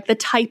 of like the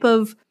type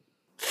of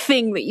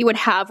thing that you would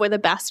have with a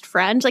best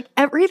friend. Like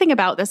everything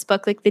about this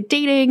book, like the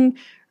dating,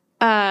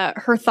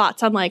 her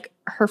thoughts on like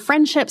her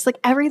friendships, like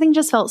everything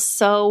just felt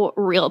so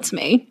real to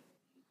me.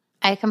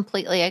 I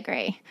completely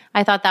agree.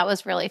 I thought that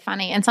was really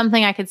funny and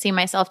something I could see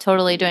myself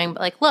totally doing. But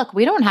like, look,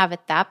 we don't have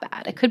it that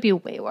bad. It could be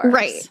way worse.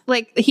 Right.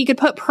 Like he could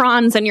put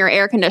prawns in your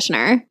air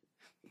conditioner.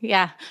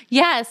 Yeah.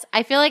 Yes.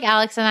 I feel like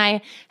Alex and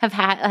I have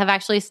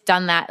actually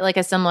done that, like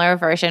a similar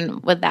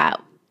version with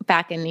that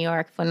back in New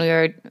York when we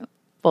were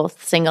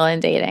both single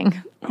and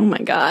dating. Oh my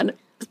God.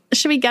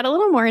 Should we get a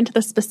little more into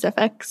the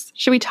specifics?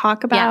 Should we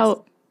talk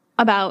about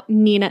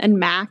Nina and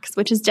Max,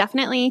 which is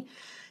definitely...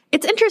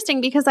 It's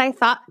interesting because I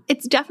thought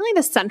it's definitely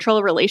the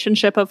central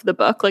relationship of the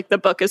book. Like the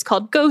book is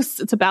called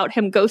Ghosts. It's about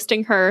him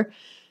ghosting her.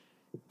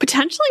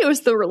 Potentially it was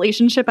the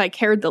relationship I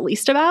cared the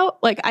least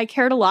about. Like I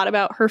cared a lot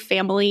about her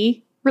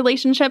family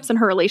relationships and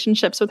her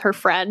relationships with her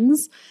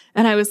friends.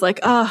 And I was like,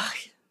 oh,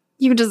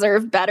 you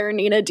deserve better,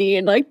 Nina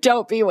Dean. Like,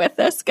 don't be with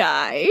this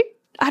guy.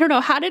 I don't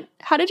know. How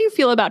did you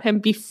feel about him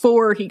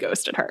before he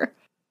ghosted her?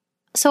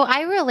 So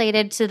I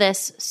related to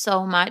this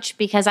so much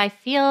because I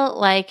feel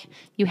like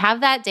you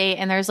have that date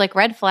and there's like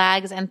red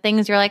flags and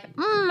things you're like,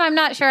 I'm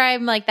not sure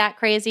I'm like that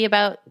crazy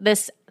about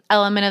this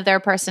element of their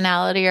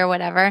personality or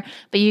whatever.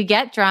 But you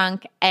get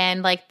drunk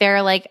and like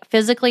they're like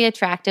physically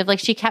attractive. Like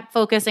she kept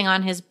focusing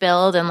on his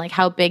build and like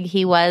how big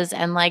he was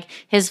and like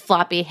his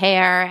floppy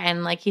hair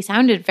and like he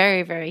sounded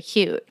very, very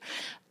cute.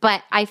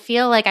 But I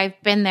feel like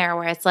I've been there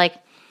where it's like,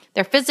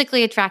 they're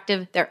physically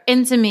attractive. They're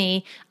into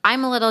me.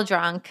 I'm a little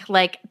drunk.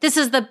 Like this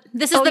is the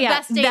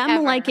best date ever.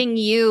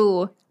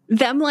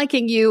 Them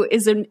liking you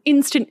is an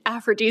instant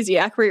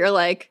aphrodisiac where you're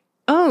like,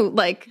 oh,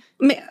 like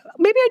maybe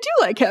I do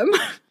like him.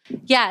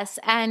 Yes,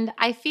 and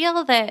I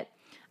feel that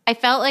I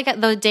felt like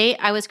at the date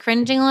I was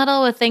cringing a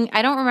little with things.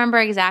 I don't remember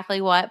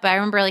exactly what, but I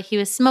remember like he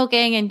was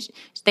smoking and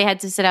they had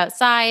to sit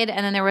outside,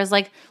 and then there was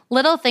like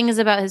little things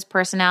about his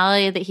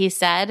personality that he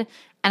said.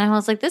 And I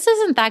was like, this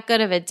isn't that good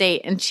of a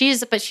date. And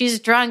she's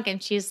drunk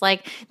and she's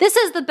like, this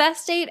is the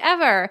best date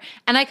ever.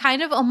 And I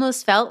kind of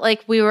almost felt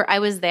like I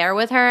was there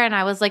with her and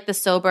I was like the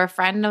sober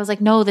friend. And I was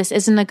like, no, this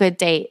isn't a good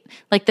date.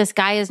 Like this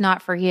guy is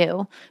not for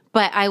you.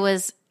 But I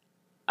was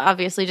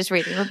obviously just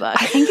reading the book.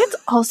 I think it's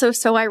also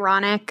so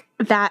ironic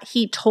that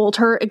he told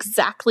her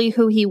exactly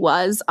who he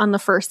was on the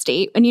first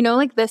date. And you know,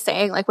 like the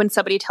saying, like when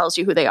somebody tells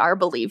you who they are,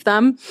 believe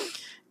them.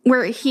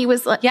 Where he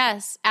was like...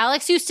 Yes.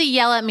 Alex used to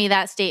yell at me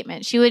that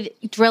statement. She would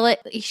drill it.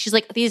 She's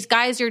like, these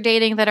guys you're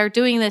dating that are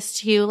doing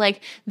this to you,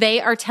 like they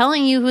are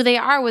telling you who they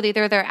are with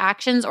either their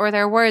actions or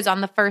their words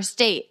on the first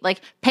date. Like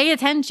pay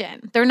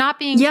attention. They're not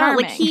being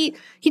charming. Like he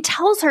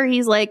tells her,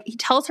 he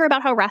tells her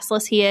about how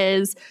restless he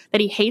is, that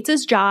he hates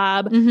his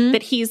job,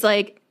 that he's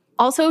like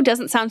also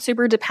doesn't sound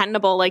super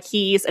dependable. Like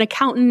he's an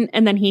accountant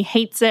and then he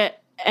hates it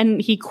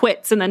and he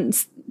quits and then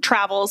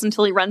travels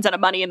until he runs out of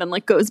money and then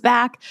like goes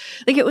back.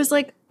 Like it was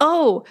like,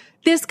 oh,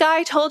 this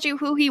guy told you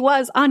who he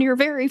was on your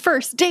very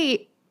first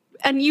date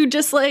and you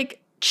just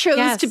like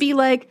chose to be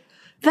like,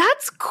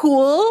 that's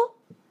cool.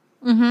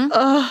 I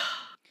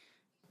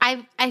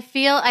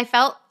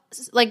felt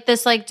like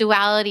this like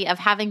duality of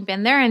having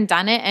been there and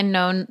done it and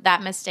known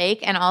that mistake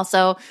and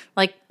also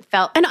like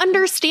felt and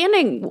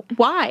understanding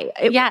why.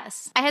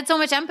 Yes. I had so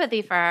much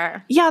empathy for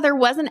her. Yeah, there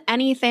wasn't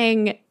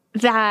anything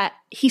that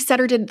he said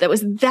or did that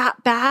was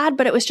that bad,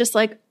 but it was just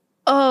like,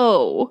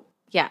 oh.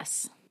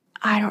 Yes.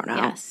 I don't know.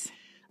 Yes.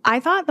 I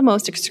thought the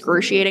most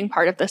excruciating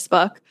part of this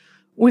book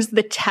was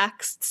the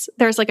texts.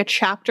 There's like a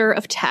chapter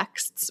of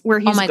texts where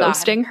he's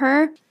ghosting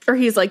her. Or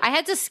he's like, I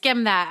had to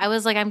skim that. I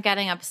was like, I'm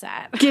getting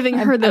upset. Giving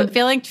her I'm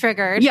feeling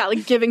triggered. Yeah,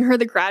 like giving her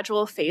the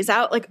gradual phase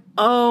out. Like,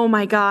 oh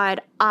my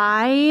God.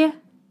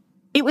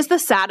 It was the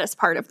saddest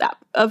part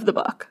of the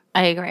book.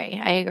 I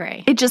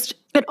agree.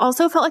 It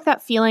also felt like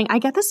that feeling. I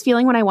get this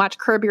feeling when I watch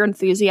Curb Your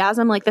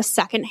Enthusiasm, like the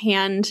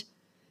secondhand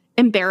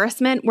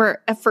embarrassment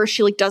where at first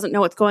she like doesn't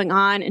know what's going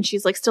on and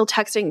she's like still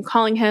texting and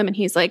calling him and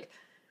he's like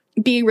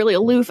being really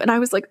aloof. And I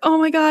was like, oh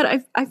my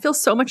God, I feel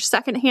so much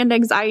secondhand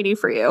anxiety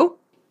for you.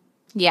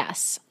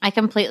 Yes, I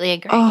completely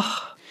agree.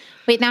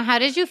 Wait, now how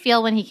did you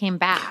feel when he came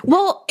back?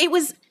 Well,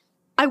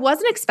 I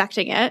wasn't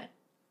expecting it.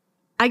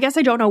 I guess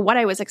I don't know what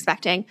I was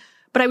expecting,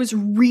 but I was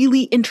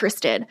really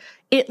interested.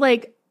 It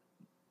like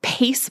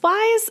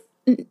pace-wise,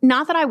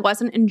 not that I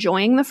wasn't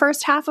enjoying the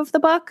first half of the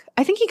book.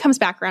 I think he comes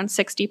back around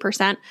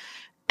 60%.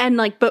 And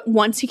like, but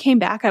once he came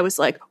back, I was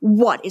like,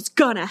 what is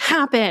gonna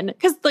happen?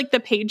 Because like the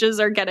pages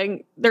are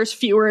there's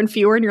fewer and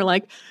fewer and you're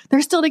like,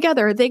 they're still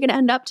together. Are they gonna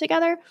end up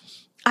together?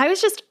 I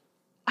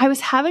was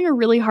having a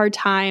really hard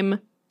time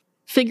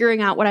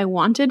figuring out what I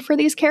wanted for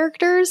these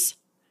characters,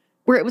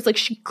 where it was like,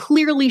 she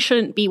clearly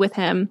shouldn't be with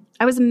him.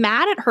 I was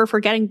mad at her for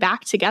getting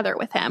back together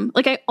with him.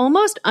 Like I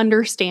almost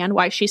understand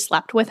why she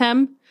slept with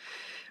him,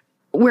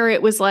 where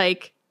it was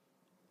like,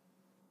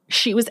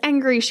 she was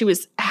angry. She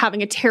was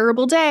having a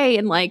terrible day.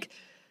 And like,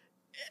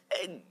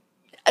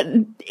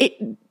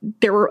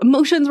 there were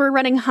emotions were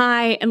running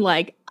high and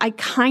like, I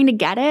kind of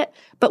get it.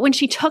 But when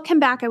she took him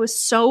back, I was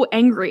so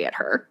angry at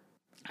her.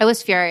 I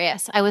was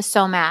furious. I was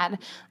so mad.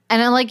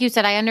 And then, like you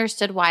said, I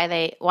understood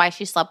why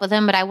she slept with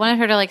him, but I wanted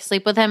her to like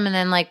sleep with him and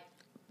then like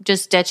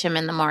just ditch him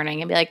in the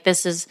morning and be like,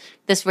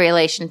 this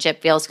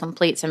relationship feels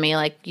complete to me.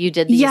 Like you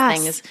did these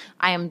things.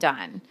 I am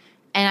done.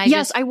 And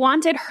I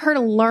wanted her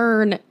to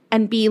learn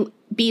and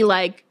be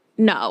like,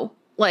 no,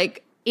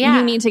 like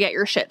you need to get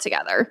your shit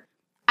together.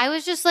 I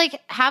was just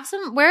like,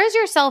 where is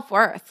your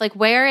self-worth? Like,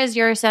 where is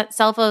your sense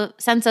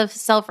of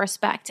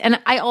self-respect? And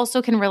I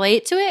also can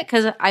relate to it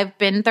because I've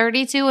been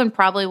 32 and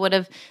probably would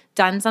have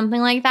done something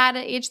like that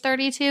at age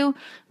 32.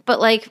 But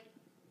like,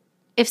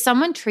 if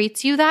someone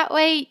treats you that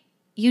way,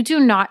 you do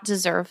not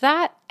deserve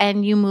that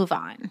and you move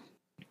on.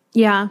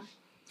 Yeah.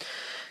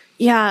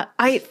 Yeah.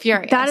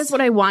 Furious. That is what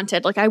I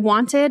wanted. Like I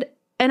wanted,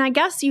 and I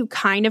guess you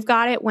kind of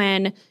got it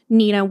when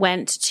Nina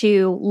went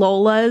to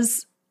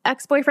Lola's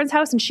ex-boyfriend's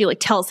house and she like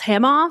tells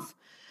him off.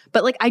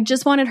 But like, I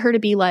just wanted her to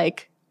be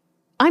like,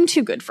 I'm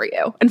too good for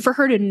you. And for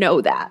her to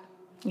know that.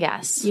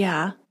 Yes.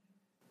 Yeah.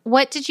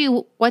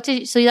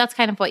 So that's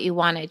kind of what you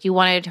wanted. You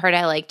wanted her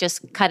to like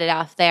just cut it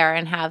off there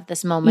and have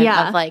this moment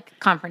of like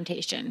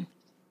confrontation.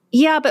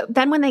 Yeah. But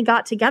then when they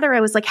got together,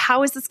 I was like,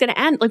 how is this going to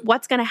end? Like,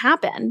 what's going to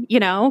happen?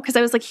 You know? Cause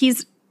I was like,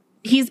 he's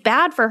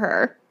bad for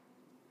her.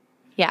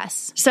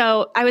 Yes.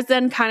 So I was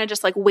then kind of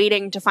just like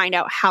waiting to find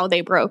out how they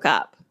broke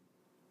up.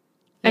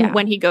 And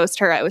when he ghosted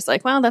her, I was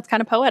like, well, that's kind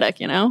of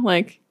poetic, you know?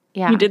 Like,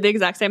 he did the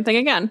exact same thing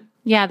again.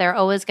 Yeah, they're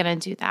always going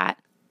to do that.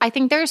 I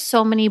think there's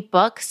so many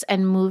books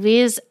and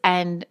movies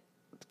and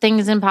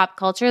things in pop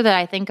culture that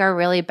I think are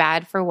really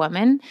bad for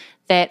women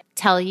that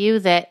tell you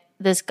that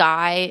this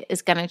guy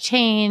is going to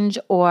change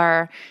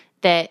or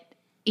that,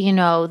 you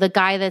know, the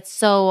guy that's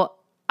so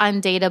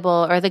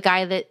undateable or the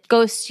guy that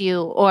ghosts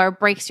you or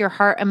breaks your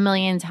heart a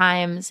million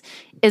times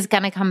is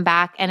going to come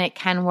back and it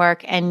can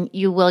work and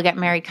you will get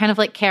married. Kind of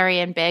like Carrie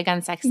and Big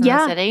on Sex and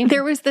the City.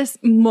 There was this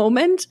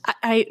moment,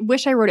 I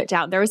wish I wrote it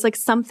down. There was like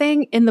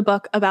something in the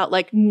book about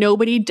like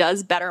nobody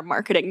does better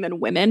marketing than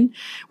women,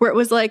 where it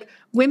was like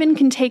women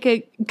can take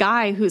a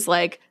guy who's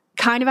like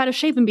kind of out of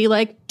shape and be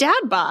like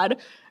dad bod,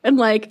 and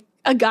like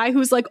a guy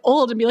who's like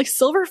old and be like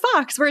silver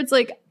fox, where it's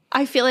like,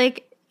 I feel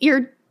like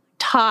you're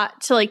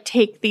taught to like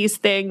take these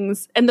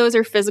things, and those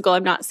are physical.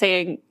 I'm not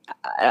saying,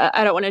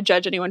 I don't want to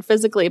judge anyone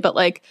physically, but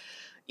like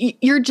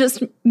you're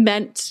just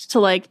meant to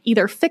like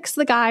either fix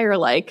the guy or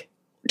like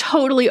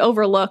totally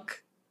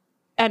overlook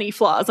any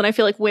flaws. And I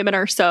feel like women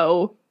are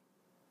so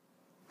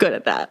good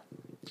at that.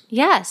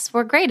 Yes,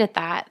 we're great at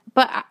that.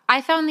 But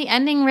I found the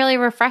ending really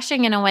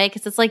refreshing in a way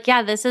because it's like,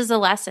 yeah, this is a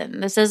lesson.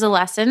 This is a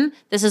lesson.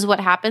 This is what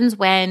happens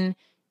when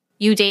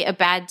you date a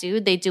bad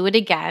dude. They do it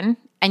again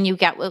and you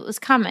get what was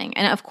coming.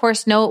 And of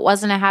course, no, it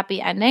wasn't a happy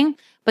ending,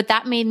 but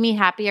that made me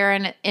happier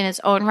in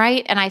its own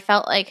right. And I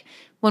felt like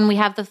when we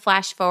have the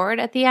flash forward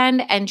at the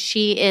end and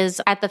she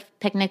is at the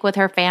picnic with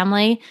her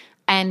family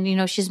and, you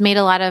know, she's made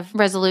a lot of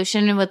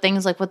resolution with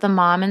things like with the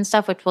mom and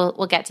stuff, which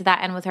we'll get to that,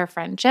 and with her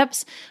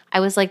friendships,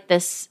 I was like,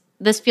 this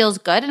feels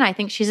good, and I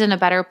think she's in a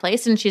better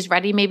place and she's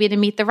ready maybe to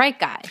meet the right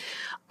guy.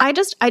 I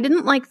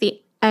didn't like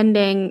the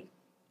ending.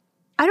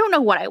 I don't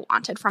know what I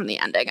wanted from the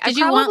ending. Did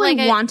you want like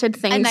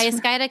a nice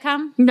guy to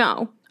come?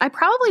 No. I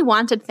probably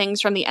wanted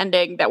things from the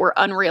ending that were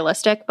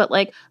unrealistic, but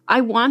like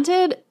I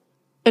wanted,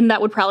 and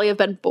that would probably have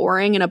been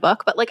boring in a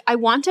book, but like I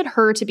wanted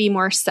her to be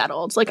more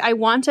settled. Like I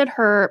wanted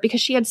her,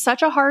 because she had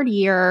such a hard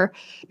year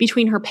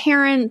between her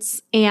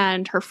parents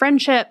and her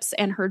friendships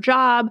and her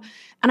job,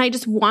 and I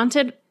just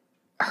wanted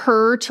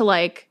her to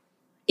like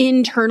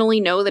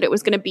internally know that it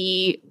was going to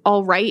be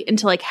all right and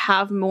to like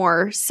have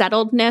more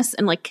settledness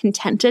and like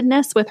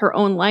contentedness with her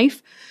own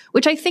life,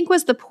 which I think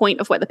was the point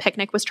of what the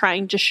picnic was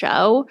trying to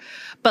show.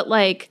 But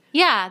like,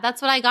 yeah,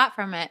 that's what I got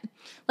from it.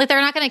 Like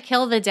they're not going to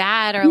kill the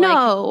dad or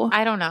no, like,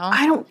 I don't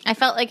know. I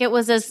felt like it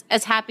was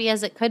as happy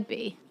as it could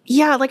be.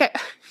 Yeah. Like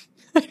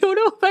I don't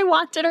know if I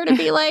wanted her to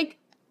be like,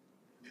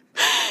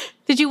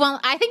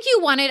 I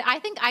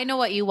think I know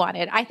what you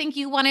wanted. I think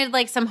you wanted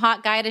like some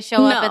hot guy to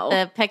show up at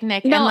the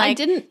picnic. No, and, like, I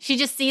didn't. She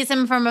just sees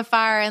him from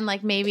afar and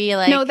like maybe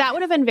like. No, that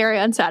would have been very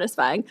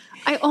unsatisfying.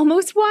 I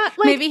almost want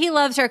like. Maybe he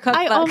loves her cookbooks.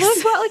 I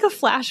almost want like a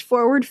flash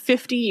forward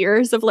 50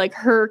 years of like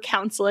her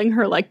counseling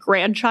her like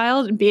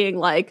grandchild and being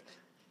like,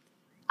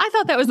 I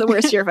thought that was the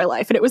worst year of my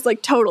life and it was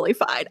like totally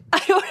fine.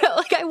 I don't know.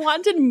 Like I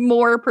wanted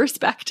more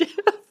perspective.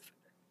 And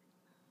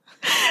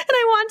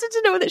I wanted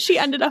to know that she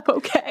ended up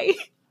okay.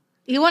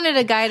 You wanted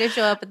a guy to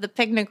show up at the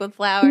picnic with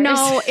flowers.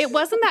 No, it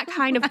wasn't that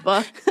kind of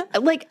book.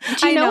 Like,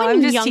 do you know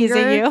I'm just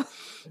teasing you.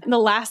 In the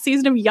last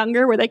season of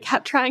Younger, where they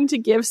kept trying to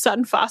give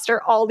Sutton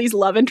Foster all these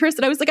love interests,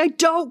 and I was like, I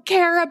don't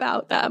care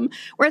about them.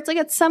 Where it's like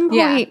at some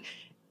point,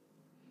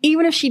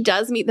 even if she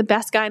does meet the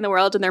best guy in the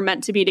world and they're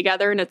meant to be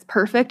together and it's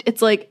perfect,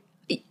 it's like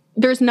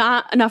there's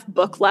not enough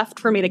book left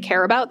for me to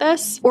care about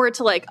this or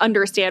to like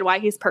understand why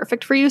he's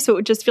perfect for you. So it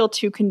would just feel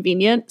too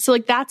convenient. So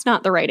like that's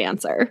not the right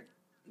answer.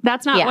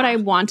 That's not what I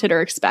wanted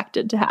or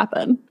expected to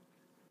happen.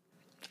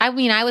 I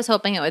mean, I was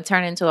hoping it would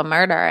turn into a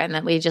murder and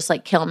that we just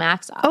like kill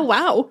Max off. Oh,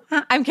 wow.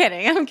 I'm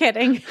kidding.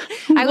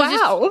 I was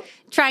just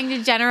trying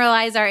to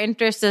generalize our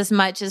interests as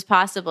much as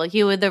possible.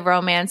 You with the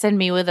romance and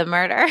me with the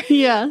murder.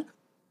 Yeah.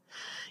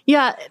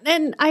 Yeah.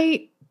 And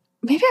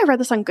maybe I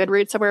read this on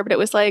Goodreads somewhere, but it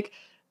was like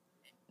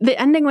the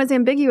ending was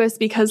ambiguous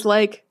because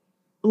like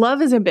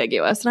love is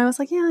ambiguous. And I was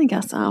like, yeah, I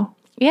guess so.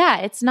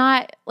 Yeah. It's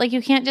not like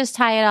you can't just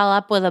tie it all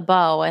up with a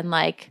bow and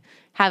like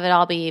have it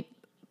all be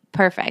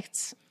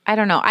perfect. I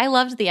don't know. I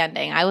loved the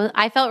ending.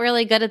 I felt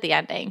really good at the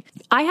ending.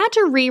 I had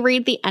to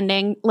reread the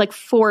ending like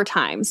 4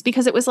 times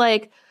because it was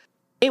like,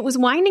 it was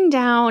winding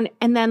down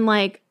and then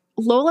like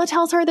Lola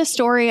tells her this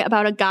story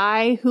about a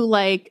guy who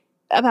like,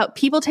 about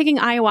people taking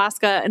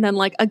ayahuasca and then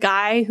like a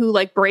guy who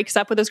like breaks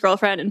up with his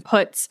girlfriend and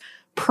puts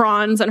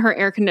prawns in her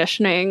air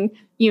conditioning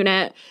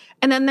unit.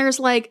 And then there's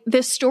like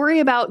this story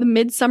about the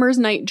Midsummer's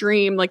Night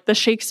Dream, like the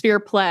Shakespeare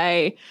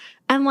play.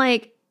 And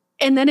like,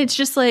 and then it's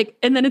just like,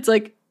 and then it's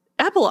like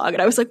epilogue.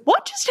 And I was like,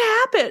 what just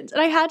happened?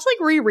 And I had to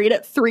like reread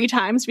it 3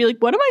 times to be like,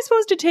 what am I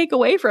supposed to take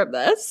away from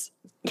this?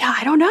 Yeah,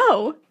 I don't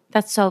know.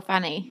 That's so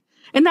funny.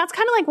 And that's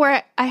kind of like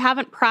where I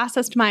haven't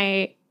processed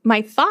my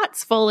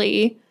thoughts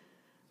fully.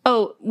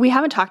 Oh, we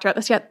haven't talked about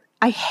this yet.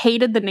 I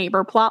hated the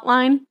neighbor plot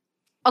line.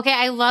 Okay,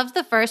 I loved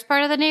the first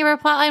part of the neighbor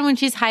plotline when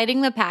she's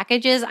hiding the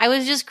packages. I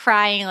was just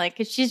crying, like,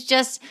 'cause she's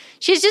just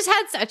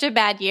had such a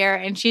bad year,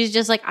 and she's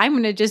just like, I'm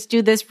gonna just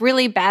do this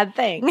really bad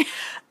thing.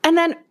 And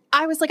then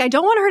I was like, I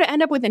don't want her to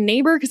end up with a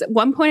neighbor, because at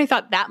one point I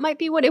thought that might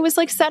be what it was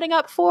like setting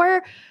up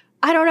for.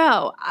 I don't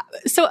know.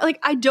 So like,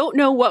 I don't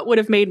know what would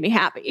have made me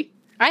happy.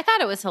 I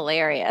thought it was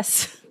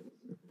hilarious.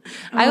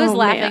 I was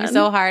laughing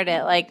so hard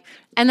at like,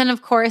 and then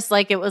of course,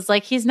 like it was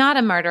like he's not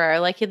a murderer.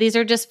 Like these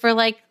are just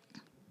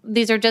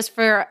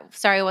for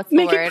sorry, what's the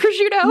Making word?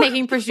 prosciutto.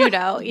 Making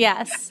prosciutto.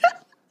 Yes.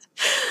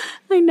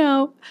 I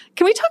know.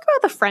 Can we talk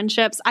about the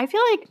friendships? I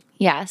feel like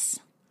yes,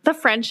 the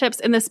friendships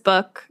in this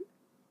book,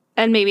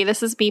 and maybe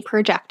this is me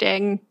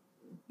projecting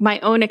my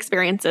own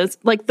experiences,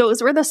 like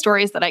those were the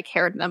stories that I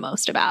cared the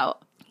most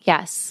about.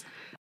 Yes.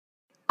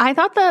 I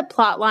thought the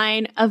plot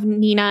line of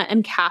Nina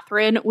and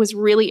Catherine was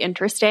really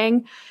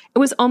interesting. It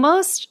was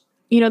almost,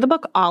 the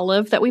book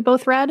Olive that we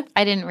both read?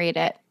 I didn't read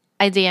it.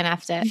 I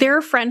DNF'd it.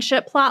 Their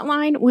friendship plot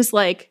line was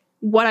like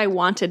what I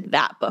wanted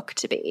that book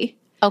to be.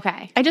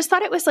 Okay. I just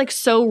thought it was like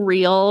so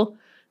real.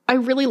 I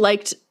really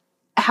liked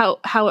how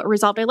it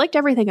resolved. I liked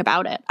everything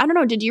about it. I don't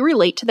know. Did you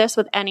relate to this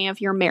with any of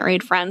your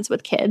married friends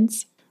with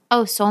kids?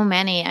 Oh, so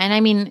many. And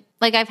I mean,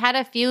 like I've had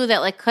a few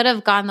that like could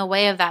have gone the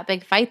way of that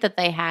big fight that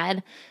they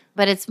had.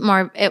 But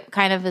it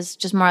kind of is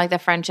just more like the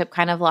friendship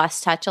kind of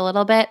lost touch a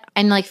little bit.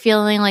 And like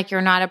feeling like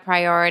you're not a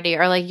priority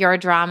or like your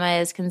drama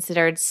is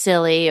considered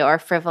silly or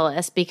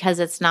frivolous because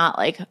it's not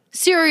like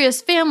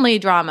serious family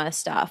drama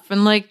stuff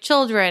and like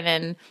children.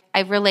 And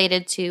I've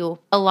related to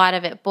a lot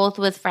of it, both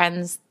with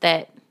friends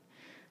that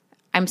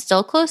I'm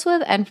still close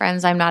with and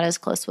friends I'm not as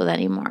close with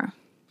anymore.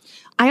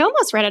 I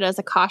almost read it as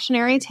a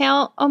cautionary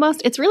tale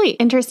almost. It's really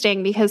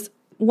interesting because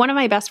one of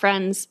my best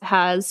friends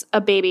has a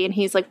baby and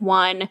he's like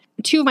 1.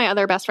 2 of my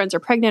other best friends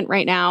are pregnant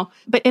right now.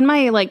 But in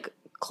my like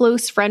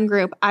close friend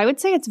group, I would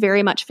say it's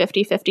very much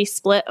 50-50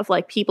 split of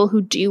like people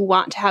who do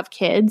want to have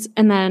kids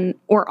and then,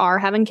 or are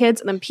having kids,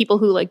 and then people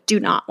who like do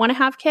not want to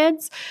have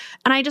kids.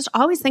 And I just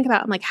always think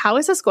about, I'm like, how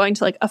is this going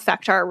to like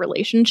affect our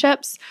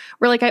relationships?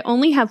 Where like I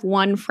only have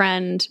one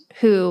friend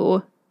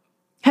who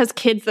has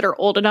kids that are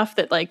old enough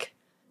that like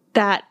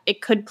that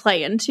it could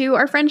play into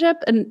our friendship.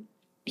 And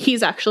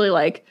he's actually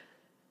like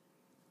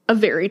a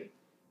very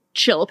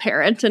chill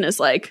parent and is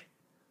like,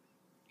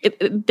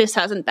 this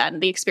hasn't been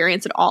the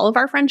experience at all of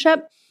our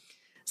friendship.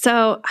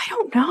 So I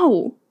don't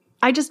know.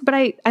 But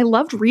I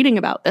loved reading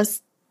about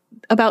this,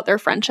 about their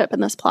friendship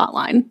in this plot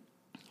line.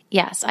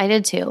 Yes, I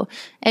did too.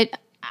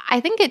 I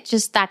think it's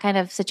just that kind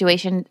of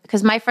situation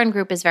because my friend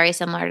group is very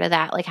similar to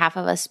that. Like half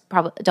of us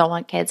probably don't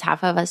want kids,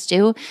 half of us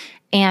do.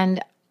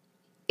 And,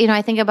 you know,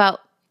 I think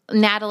about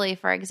Natalie,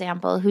 for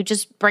example, who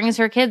just brings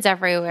her kids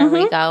everywhere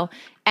we go.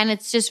 And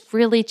it's just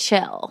really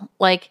chill.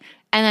 Like,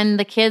 and then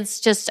the kids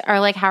just are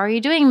like, how are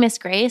you doing, Miss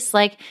Grace?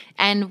 Like,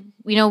 and,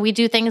 you know, we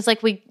do things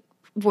like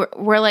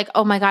we're like,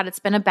 oh my God, it's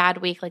been a bad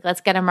week. Like,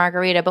 let's get a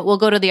margarita, but we'll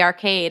go to the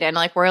arcade and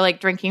like, we're like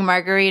drinking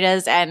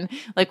margaritas and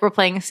like, we're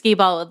playing skee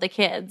ball with the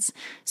kids.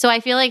 So I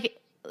feel like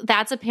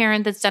that's a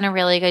parent that's done a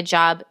really good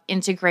job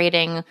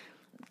integrating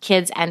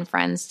kids and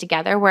friends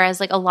together. Whereas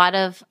like a lot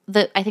of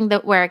I think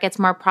that where it gets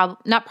more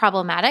not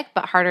problematic,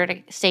 but harder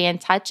to stay in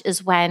touch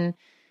is when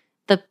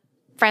the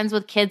friends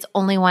with kids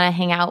only want to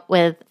hang out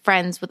with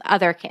friends with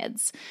other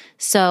kids.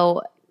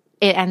 So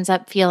it ends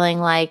up feeling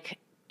like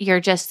you're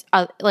just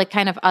like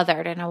kind of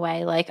othered in a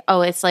way. Like,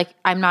 oh, it's like,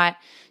 I'm not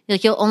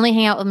like, you'll only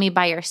hang out with me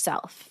by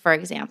yourself, for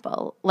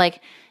example.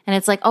 Like, and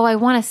it's like, oh, I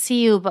want to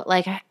see you, but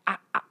like,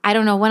 I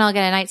don't know when I'll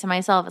get a night to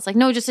myself. It's like,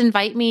 no, just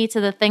invite me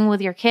to the thing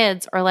with your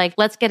kids, or like,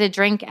 let's get a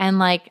drink and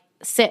like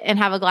sit and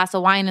have a glass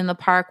of wine in the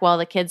park while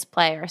the kids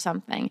play or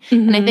something.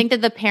 And I think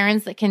that the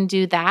parents that can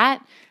do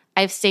that,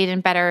 I've stayed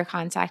in better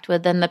contact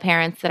with than the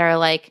parents that are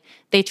like,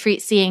 they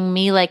treat seeing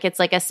me like it's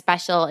like a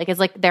special, like it's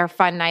like their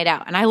fun night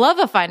out. And I love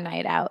a fun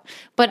night out,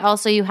 but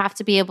also you have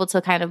to be able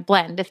to kind of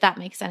blend, if that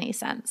makes any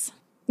sense.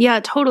 Yeah,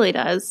 it totally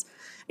does.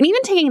 And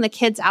even taking the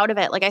kids out of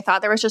it, like I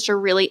thought there was just a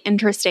really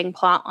interesting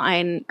plot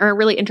line or a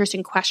really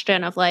interesting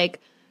question of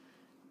like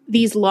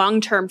these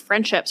long-term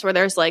friendships where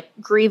there's like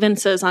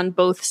grievances on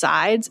both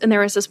sides. And there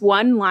was this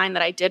one line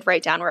that I did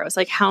write down where it was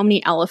like, how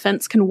many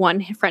elephants can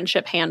one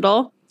friendship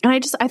handle? And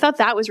I thought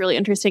that was really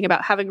interesting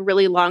about having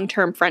really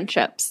long-term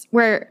friendships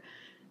where,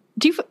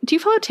 do you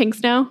follow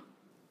Tinks now?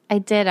 I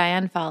did. I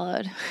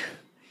unfollowed.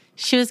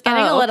 She was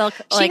getting a little,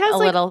 like a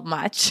little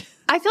much.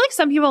 I feel like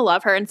some people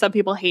love her and some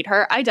people hate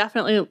her. I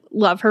definitely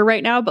love her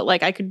right now, but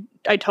like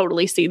I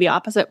totally see the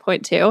opposite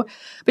point too.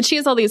 But she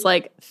has all these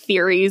like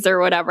theories or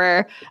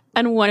whatever.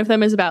 And one of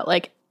them is about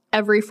like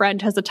every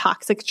friend has a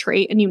toxic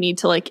trait and you need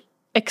to like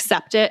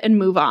accept it and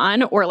move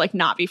on or like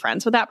not be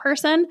friends with that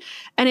person.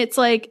 And it's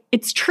like,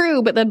 it's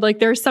true. But then like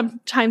there's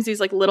sometimes these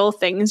like little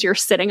things you're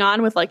sitting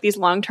on with like these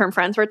long-term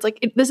friends where it's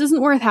like, this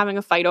isn't worth having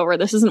a fight over.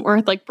 This isn't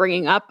worth like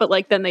bringing up. But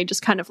like then they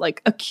just kind of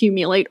like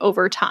accumulate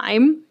over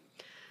time.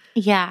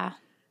 Yeah.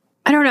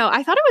 I don't know.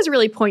 I thought it was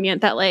really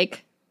poignant that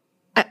like,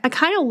 I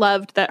kind of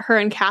loved that her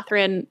and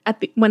Catherine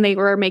when they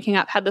were making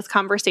up had this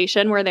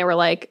conversation where they were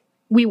like,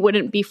 we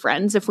wouldn't be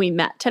friends if we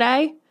met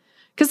today.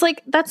 Because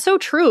like, that's so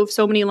true of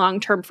so many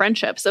long-term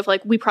friendships of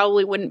like, we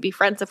probably wouldn't be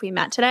friends if we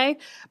met today.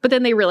 But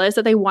then they realize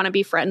that they want to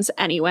be friends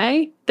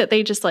anyway, that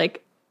they just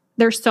like,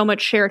 there's so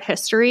much shared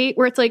history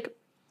where it's like,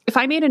 if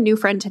I made a new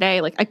friend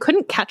today, like I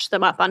couldn't catch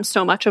them up on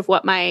so much of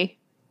what my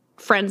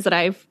friends that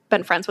I've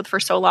been friends with for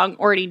so long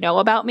already know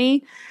about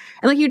me.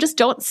 And like, you just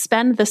don't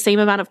spend the same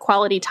amount of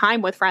quality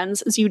time with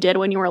friends as you did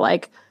when you were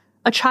like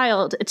a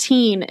child, a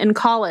teen in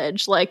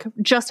college, like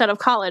just out of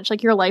college.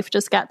 Like your life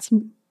just gets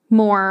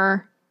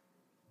more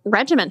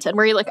regimented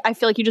where you like, I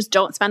feel like you just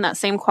don't spend that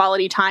same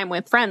quality time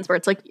with friends where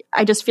it's like,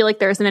 I just feel like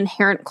there's an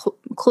inherent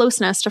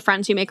closeness to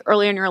friends you make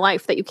earlier in your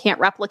life that you can't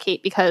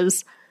replicate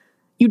because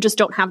you just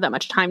don't have that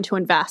much time to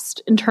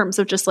invest in terms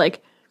of just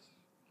like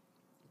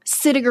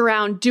sitting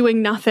around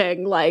doing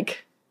nothing,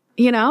 like,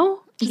 you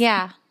know?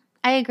 Yeah,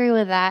 I agree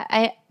with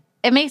that.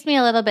 It makes me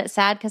a little bit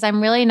sad because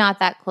I'm really not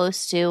that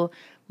close to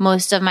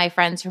most of my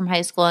friends from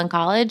high school and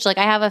college. Like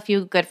I have a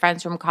few good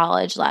friends from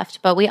college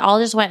left, but we all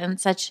just went in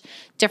such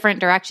different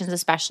directions,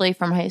 especially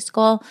from high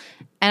school.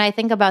 And I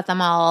think about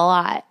them all a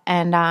lot.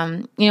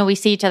 And, you know, we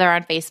see each other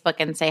on Facebook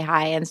and say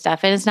hi and stuff.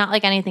 And it's not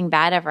like anything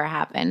bad ever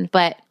happened,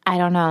 but I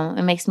don't know.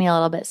 It makes me a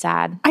little bit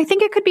sad. I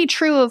think it could be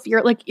true of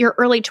your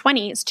early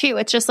 20s too.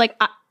 It's just like,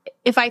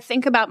 if I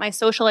think about my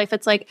social life,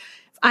 it's like,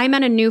 if I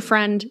met a new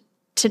friend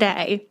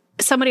today,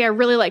 somebody I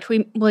really liked,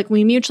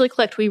 we mutually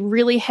clicked, we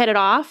really hit it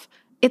off.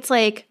 It's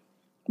like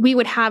we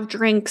would have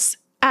drinks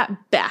at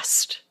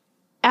best,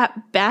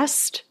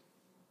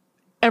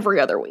 every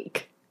other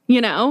week, you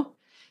know?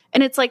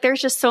 And it's like,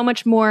 there's so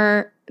much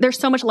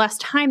less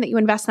time that you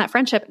invest in that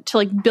friendship to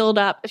like build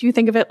up. If you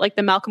think of it like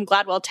the Malcolm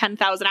Gladwell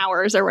 10,000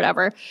 hours or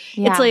whatever,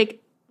 it's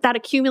like that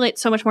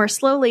accumulates so much more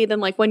slowly than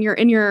like when you're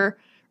in your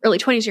early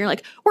 20s and you're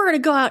like, we're going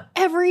to go out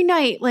every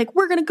night. Like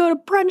we're going to go to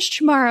brunch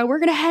tomorrow. We're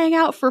going to hang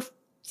out for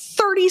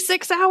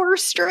 36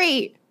 hours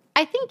straight.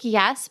 I think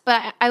yes,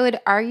 but I would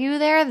argue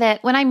there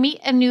that when I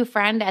meet a new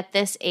friend at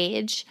this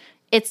age,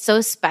 it's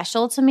so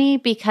special to me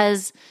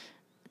because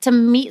to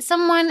meet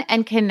someone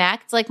and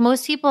connect, like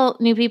most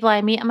new people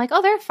I meet, I'm like,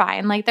 oh, they're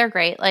fine. Like they're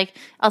great. Like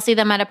I'll see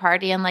them at a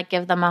party and like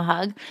give them a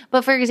hug.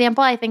 But for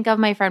example, I think of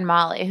my friend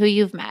Molly, who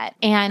you've met,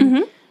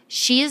 and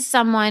she's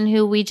someone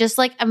who we just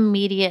like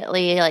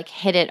immediately like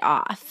hit it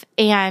off.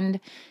 And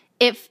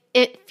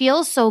it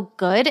feels so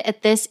good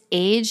at this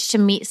age to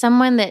meet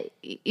someone that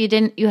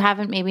you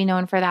haven't maybe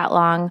known for that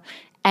long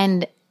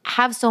and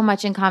have so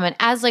much in common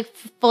as like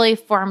fully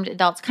formed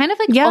adults. Kind of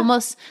like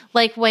almost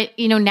like what,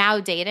 now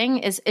dating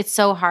it's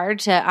so hard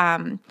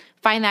to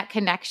find that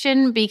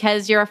connection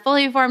because you're a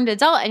fully formed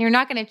adult and you're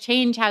not going to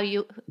change how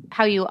you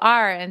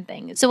are and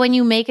things. So when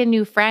you make a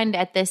new friend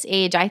at this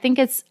age, I think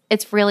it's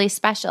really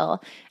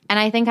special. And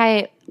I think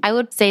I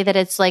would say that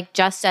it's like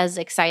just as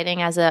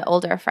exciting as an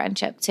older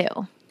friendship too.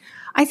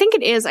 I think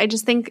it is. I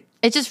just think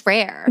it's just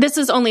rare. This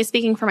is only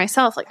speaking for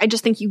myself. Like I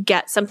just think you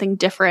get something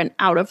different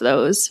out of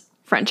those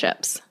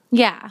friendships.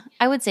 Yeah,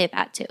 I would say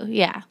that too.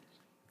 Yeah.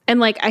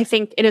 And like I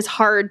think it is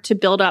hard to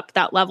build up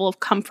that level of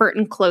comfort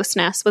and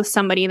closeness with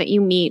somebody that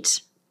you meet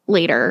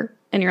later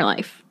in your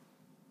life,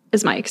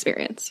 is my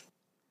experience.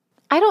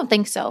 I don't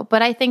think so,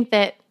 but I think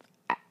that,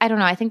 I don't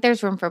know, I think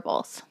there's room for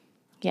both.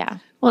 Yeah.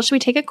 Well, should we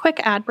take a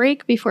quick ad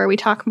break before we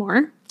talk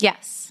more?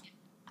 Yes.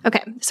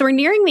 Okay, so we're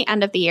nearing the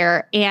end of the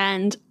year,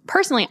 and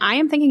personally, I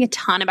am thinking a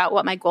ton about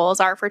what my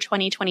goals are for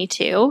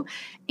 2022,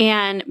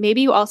 and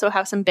maybe you also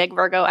have some big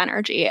Virgo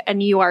energy,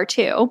 and you are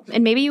too,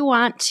 and maybe you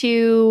want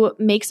to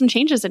make some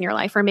changes in your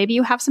life, or maybe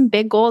you have some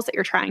big goals that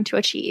you're trying to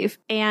achieve,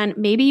 and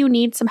maybe you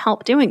need some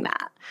help doing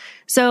that.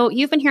 So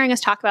you've been hearing us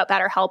talk about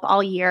BetterHelp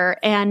all year,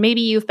 and maybe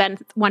you've been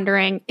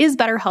wondering, is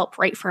BetterHelp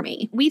right for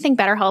me? We think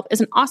BetterHelp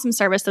is an awesome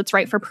service that's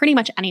right for pretty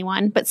much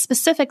anyone, but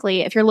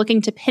specifically if you're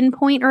looking to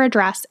pinpoint or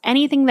address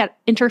anything that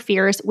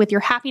interferes with your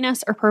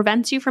happiness or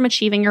prevents you from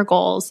achieving your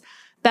goals,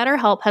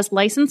 BetterHelp has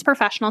licensed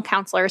professional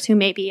counselors who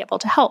may be able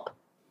to help.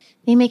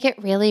 They make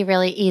it really,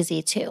 really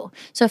easy too.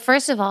 So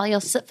first of all,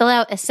 you'll fill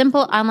out a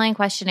simple online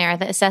questionnaire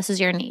that assesses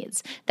your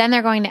needs. Then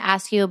they're going to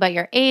ask you about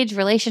your age,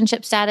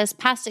 relationship status,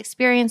 past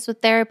experience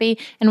with therapy,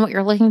 and what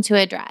you're looking to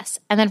address.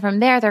 And then from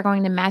there, they're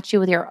going to match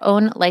you with your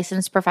own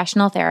licensed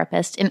professional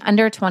therapist in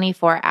under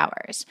 24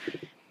 hours.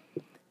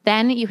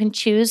 Then you can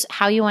choose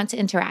how you want to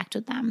interact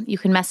with them. You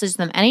can message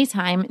them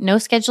anytime, no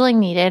scheduling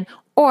needed,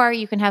 or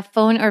you can have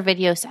phone or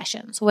video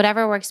sessions,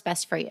 whatever works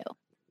best for you.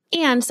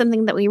 And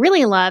something that we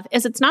really love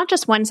is it's not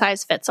just one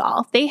size fits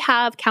all. They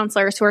have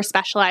counselors who are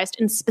specialized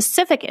in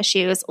specific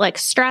issues like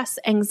stress,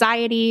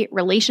 anxiety,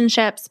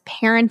 relationships,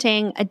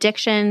 parenting,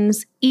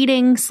 addictions,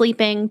 eating,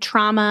 sleeping,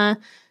 trauma,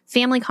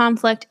 family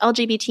conflict,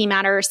 LGBT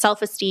matters,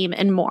 self-esteem,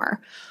 and more.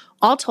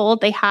 All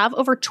told, they have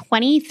over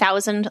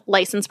 20,000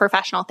 licensed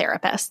professional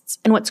therapists.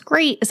 And what's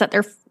great is that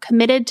they're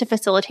committed to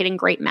facilitating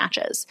great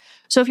matches.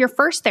 So if your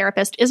first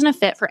therapist isn't a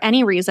fit for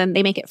any reason,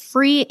 they make it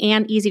free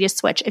and easy to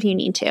switch if you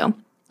need to.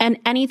 And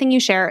anything you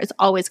share is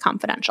always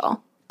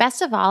confidential.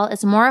 Best of all,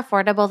 it's more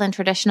affordable than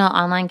traditional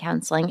online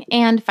counseling,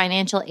 and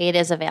financial aid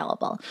is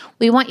available.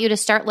 We want you to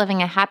start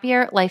living a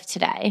happier life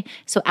today.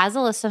 So as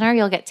a listener,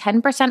 you'll get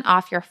 10%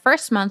 off your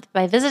first month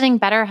by visiting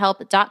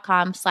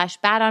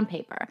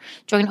betterhelp.com/badonpaper.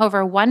 Join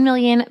over 1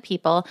 million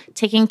people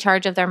taking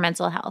charge of their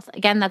mental health.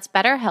 Again, that's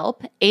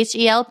betterhelp,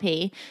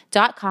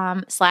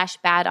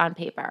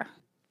 HELP.com/badonpaper.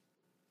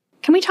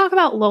 Can we talk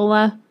about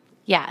Lola?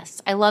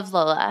 Yes, I love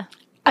Lola.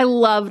 I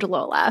loved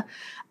Lola.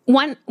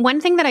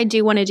 One thing that I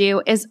do want to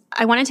do is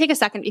I want to take a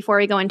second before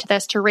we go into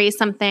this to raise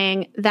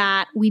something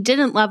that we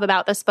didn't love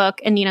about this book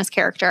and Nina's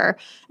character.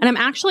 And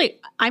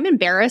I'm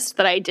embarrassed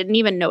that I didn't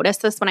even notice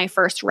this when I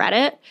first read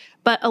it,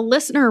 but a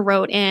listener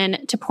wrote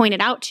in to point it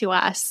out to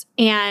us,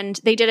 and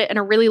they did it in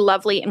a really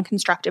lovely and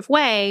constructive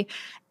way.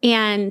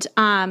 And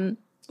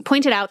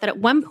pointed out that at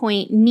one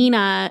point,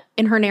 Nina,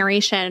 in her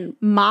narration,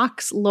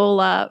 mocks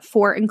Lola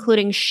for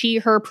including she,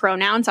 her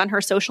pronouns on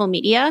her social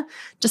media,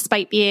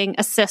 despite being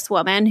a cis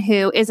woman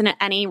who isn't at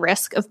any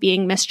risk of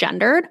being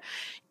misgendered.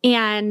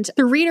 And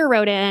the reader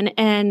wrote in,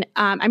 and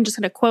I'm just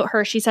going to quote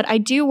her. She said, "I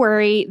do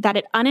worry that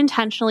it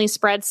unintentionally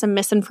spreads some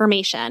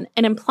misinformation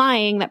and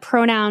implying that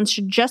pronouns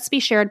should just be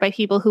shared by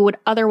people who would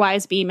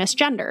otherwise be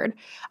misgendered.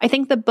 I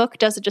think the book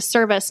does a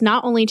disservice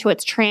not only to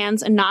its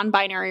trans and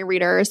non-binary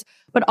readers,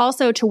 but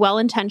also to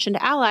well-intentioned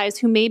allies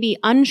who may be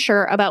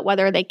unsure about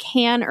whether they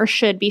can or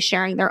should be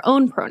sharing their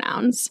own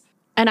pronouns."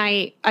 And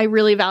I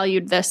really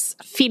valued this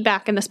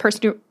feedback and this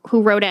person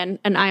who wrote in,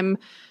 and I'm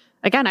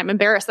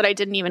embarrassed that I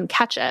didn't even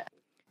catch it.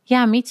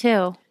 Yeah, me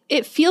too.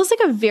 It feels like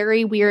a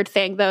very weird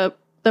thing. The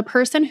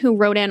person who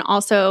wrote in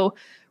also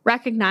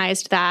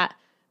recognized that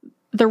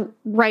the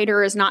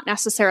writer is not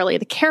necessarily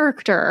the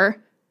character.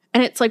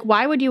 And it's like,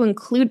 why would you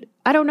include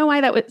I don't know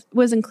why that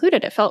was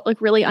included. It felt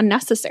like really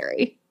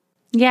unnecessary.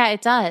 Yeah,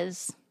 it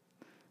does.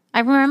 I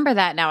remember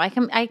that now.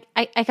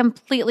 I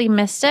completely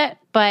missed it,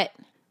 but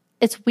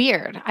it's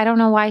weird. I don't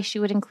know why she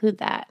would include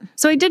that.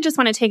 So I did just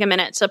want to take a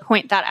minute to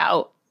point that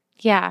out.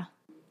 Yeah.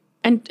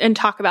 And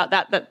talk about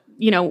that,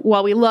 you know,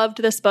 while we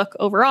loved this book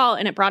overall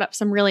and it brought up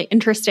some really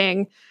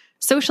interesting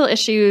social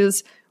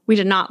issues, we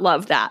did not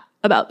love that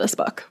about this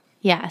book.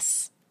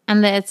 Yes.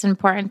 And that it's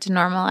important to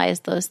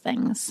normalize those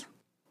things.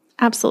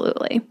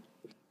 Absolutely.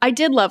 I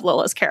did love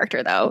Lola's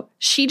character, though.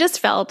 She just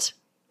felt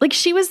like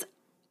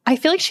I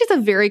feel like she's a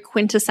very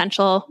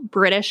quintessential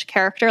British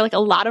character. Like a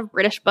lot of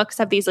British books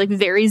have these like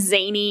very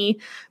zany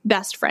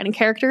best friend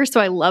characters.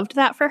 So I loved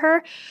that for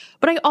her.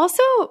 But I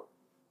also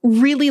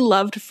really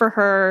loved for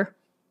her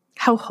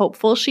how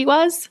hopeful she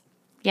was.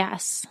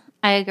 Yes,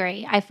 I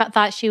agree. I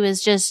thought she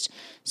was just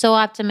so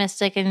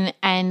optimistic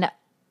and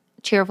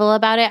cheerful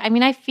about it. I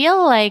mean, I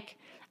feel like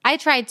I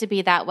tried to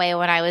be that way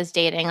when I was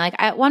dating. Like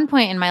at one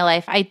point in my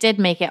life, I did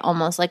make it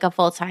almost like a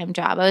full-time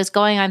job. I was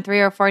going on 3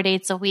 or 4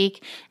 dates a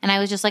week, and I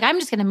was just like, I'm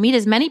just going to meet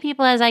as many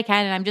people as I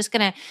can, and I'm just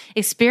going to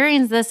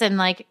experience this and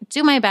like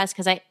do my best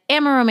because I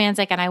am a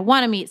romantic and I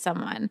want to meet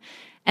someone.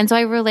 And so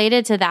I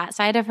related to that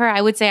side of her. I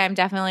would say I'm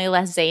definitely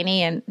less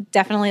zany and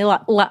definitely a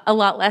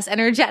lot less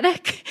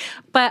energetic.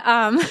 But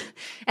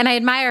and I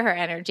admire her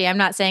energy. I'm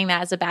not saying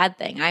that as a bad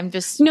thing. I'm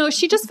just No,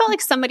 she just felt like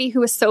somebody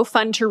who was so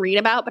fun to read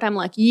about, but I'm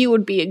like, you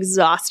would be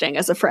exhausting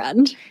as a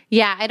friend.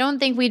 Yeah, I don't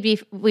think we'd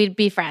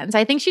be friends.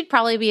 I think she'd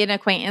probably be an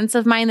acquaintance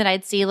of mine that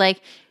I'd see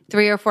like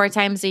 3 or 4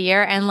 times a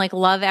year and like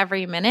love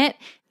every minute.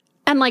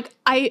 And like,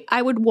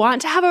 I would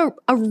want to have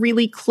a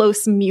really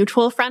close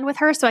mutual friend with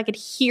her so I could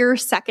hear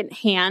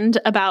secondhand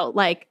about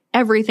like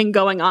everything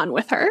going on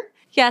with her.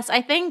 Yes,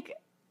 I think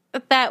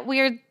that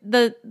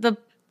the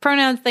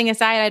pronouns thing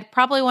aside, I'd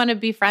probably want to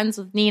be friends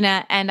with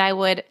Nina and I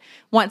would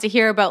want to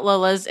hear about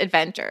Lola's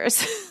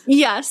adventures.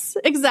 Yes,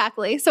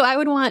 exactly. So I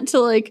would want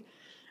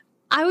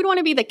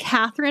to be the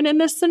Catherine in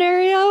this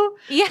scenario,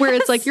 yes. Where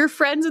it's like you're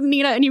friends with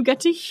Nina and you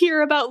get to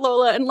hear about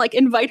Lola and like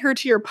invite her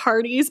to your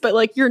parties, but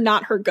like you're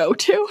not her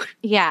go-to.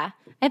 Yeah,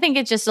 I think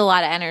it's just a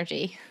lot of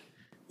energy.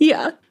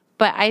 Yeah.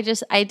 But I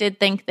did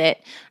think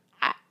that,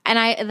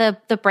 and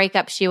the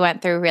breakup she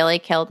went through really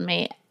killed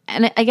me.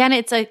 And again,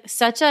 it's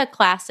such a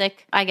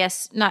classic, I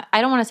guess,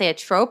 I don't want to say a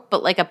trope,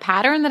 but like a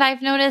pattern that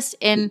I've noticed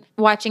in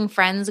watching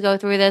friends go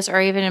through this or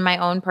even in my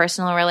own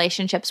personal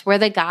relationships where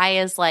the guy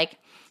is like,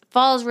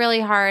 falls really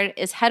hard,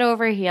 is head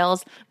over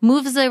heels,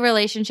 moves the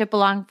relationship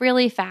along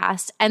really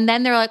fast, and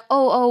then they're like,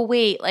 oh,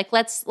 wait, like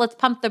let's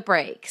pump the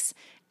brakes.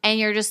 And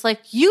you're just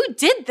like, you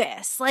did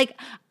this. Like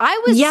I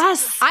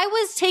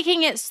was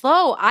taking it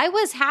slow. I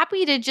was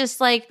happy to just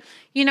like,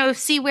 you know,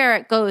 see where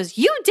it goes.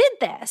 You did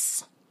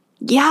this.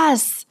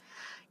 Yes.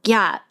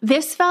 Yeah.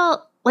 This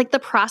felt like the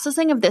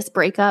processing of this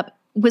breakup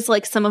was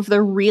like some of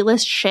the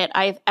realest shit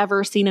I've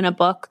ever seen in a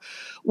book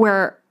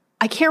where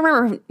I can't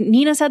remember if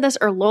Nina said this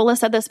or Lola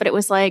said this, but it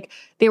was like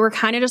they were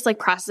kind of just like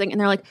processing and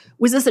they're like,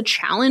 was this a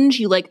challenge?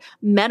 You like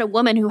met a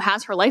woman who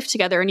has her life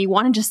together and you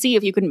wanted to see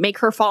if you could make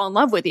her fall in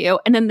love with you.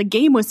 And then the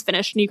game was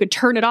finished and you could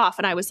turn it off.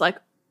 And I was like,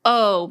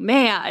 oh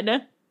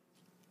man.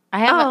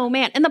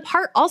 Man. And the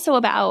part also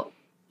about,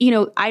 you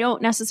know, I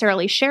don't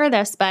necessarily share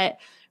this, but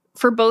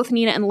for both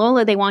Nina and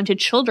Lola, they wanted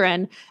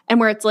children. And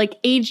where it's like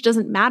age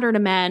doesn't matter to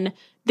men.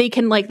 They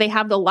can like, they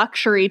have the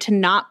luxury to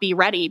not be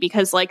ready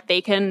because like they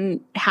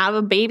can have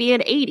a baby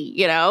at 80,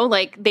 you know,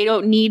 like they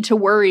don't need to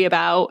worry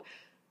about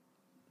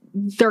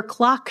their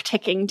clock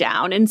ticking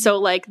down. And so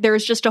like,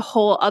 there's just a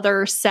whole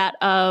other set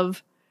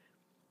of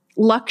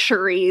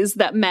luxuries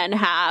that men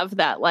have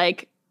that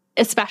like,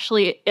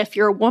 especially if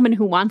you're a woman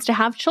who wants to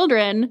have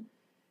children,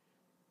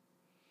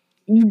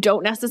 you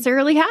don't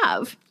necessarily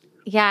have.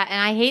 Yeah.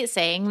 And I hate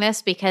saying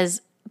this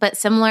but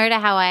similar to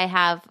how I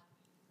have,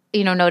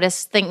 you know,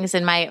 notice things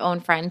in my own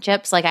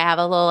friendships. Like I have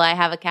a Lola, I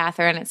have a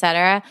Catherine, et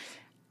cetera.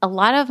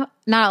 Not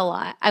a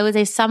lot. I would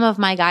say some of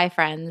my guy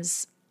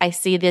friends, I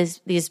see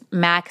these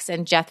Max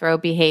and Jethro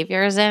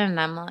behaviors in, and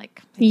I'm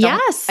like,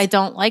 I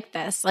don't like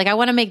this. Like I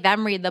want to make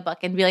them read the book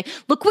and be like,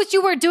 look what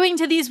you were doing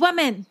to these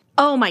women.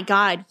 Oh my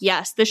God.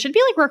 Yes. This should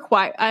be like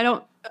required. I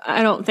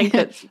don't think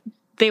that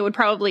they would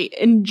probably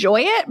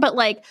enjoy it, but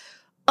like,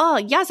 oh,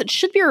 yes, it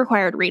should be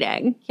required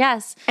reading.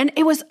 Yes. And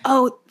it was,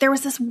 there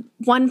was this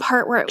one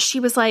part where she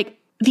was like,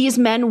 these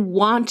men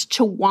want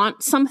to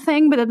want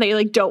something, but then they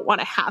like don't want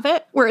to have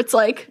it, where it's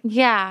like.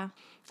 Yeah.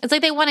 It's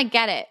like they want to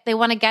get it. They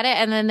want to get it,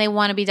 and then they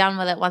want to be done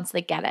with it once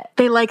they get it.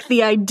 They like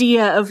the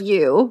idea of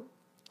you.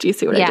 Do you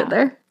see what I did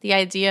there? The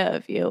idea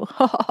of you.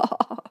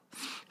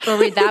 Go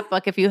read that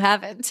book if you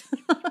haven't.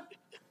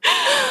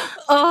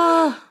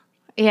 Oh.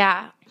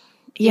 Yeah.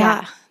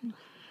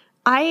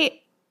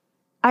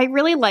 I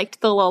really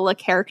liked the Lola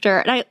character,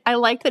 and I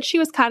liked that she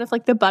was kind of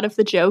like the butt of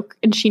the joke,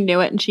 and she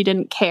knew it, and she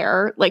didn't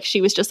care. Like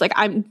she was just like,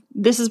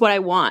 this is what I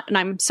want,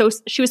 and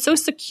she was so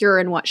secure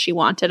in what she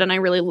wanted, and I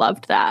really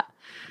loved that.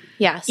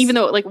 Yes, even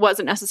though it like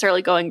wasn't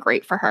necessarily going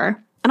great for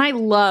her, and I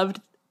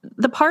loved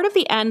the part of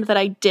the end that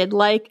I did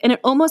like, and it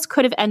almost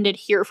could have ended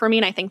here for me,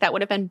 and I think that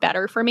would have been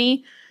better for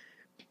me,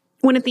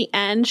 when at the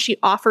end she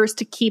offers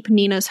to keep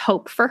Nina's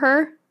hope for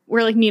her,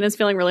 where like Nina's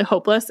feeling really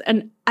hopeless.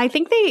 And I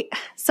think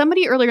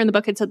somebody earlier in the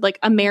book had said like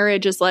a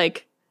marriage is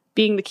like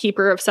being the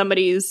keeper of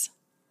somebody's,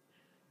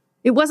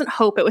 it wasn't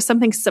hope, it was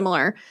something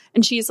similar.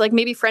 And she's like,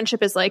 maybe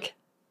friendship is like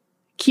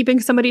keeping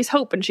somebody's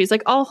hope. And she's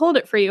like, I'll hold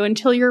it for you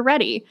until you're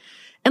ready.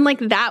 And like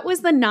that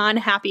was the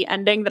non-happy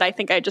ending that I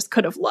think I just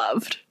could have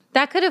loved.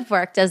 That could have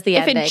worked as the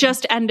ending. If it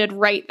just ended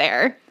right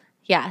there.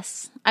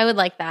 Yes. I would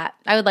like that.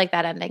 I would like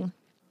that ending.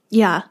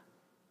 Yeah.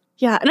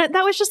 Yeah. And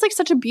that was just like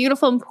such a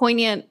beautiful and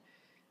poignant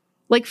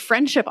like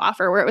friendship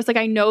offer where it was like,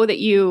 I know that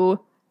you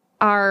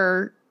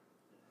are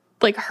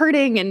like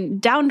hurting and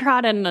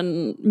downtrodden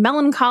and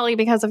melancholy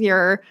because of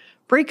your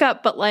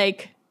breakup, but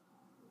like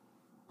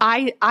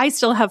I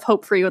still have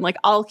hope for you and like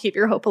I'll keep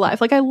your hope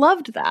alive. Like I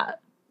loved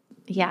that.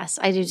 Yes,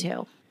 I do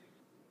too.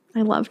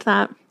 I loved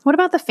that. What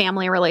about the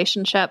family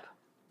relationship?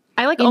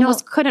 I like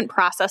almost couldn't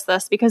process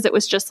this because it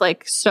was just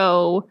like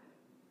so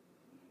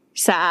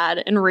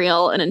sad and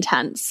real and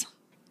intense.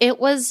 It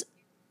was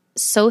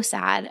so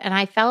sad. And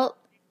I felt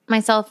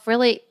myself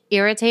really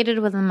irritated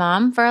with the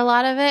mom for a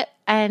lot of it.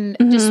 And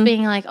just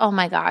being like, oh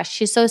my gosh,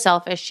 she's so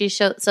selfish. She's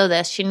so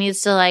this. She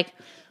needs to like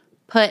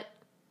put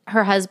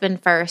her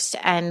husband first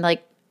and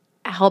like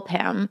help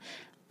him.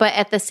 But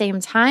at the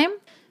same time,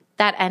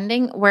 that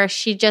ending where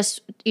she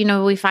just,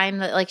 we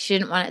find that like she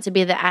didn't want it to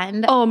be the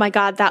end. Oh my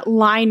God, that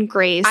line,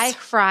 Grace. I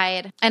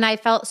cried and I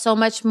felt so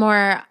much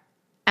more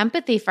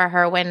empathy for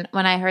her when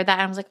I heard that.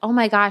 And I was like, oh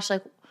my gosh,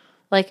 like,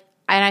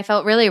 and I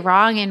felt really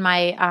wrong in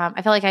my,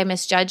 I felt like I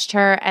misjudged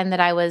her and that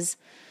I was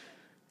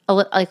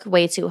like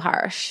way too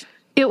harsh.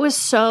 It was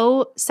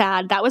so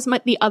sad. That was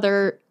the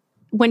other,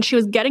 when she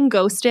was getting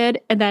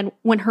ghosted and then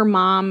when her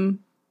mom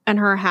and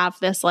her have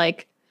this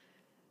like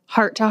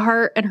heart to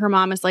heart and her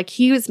mom is like,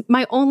 he was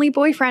my only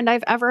boyfriend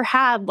I've ever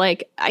had.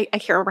 Like, I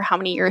can't remember how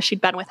many years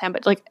she'd been with him,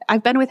 but like,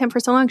 I've been with him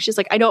for so long. She's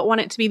like, I don't want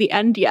it to be the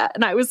end yet.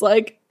 And I was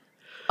like,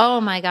 oh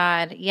my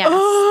God. Yes.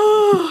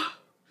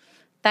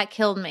 That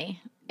killed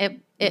me.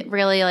 It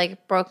really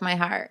like broke my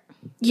heart.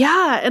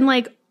 Yeah. And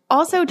like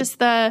also just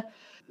the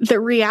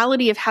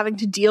reality of having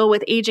to deal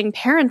with aging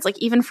parents, like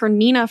even for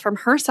Nina from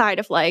her side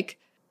of like,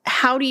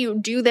 how do you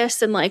do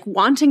this and like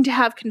wanting to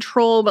have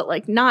control, but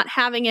like not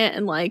having it.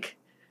 And like,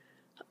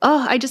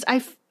 oh,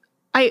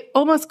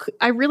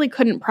 I really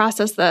couldn't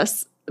process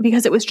this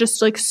because it was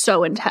just like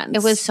so intense.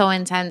 It was so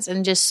intense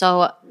and just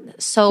so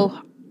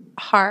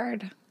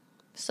hard.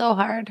 So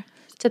hard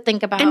to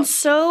think about. And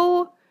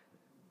so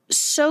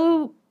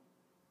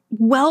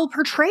well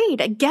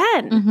portrayed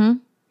again. Mm-hmm.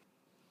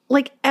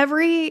 Like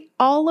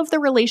all of the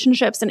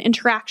relationships and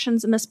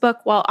interactions in this book,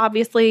 while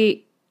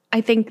obviously I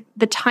think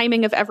the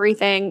timing of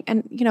everything,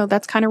 and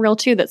that's kind of real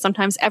too, that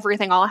sometimes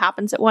everything all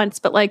happens at once,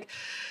 but like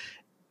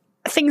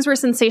things were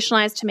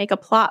sensationalized to make a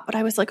plot. But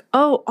I was like,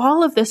 oh,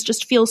 all of this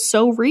just feels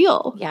so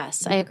real.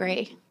 Yes, I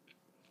agree.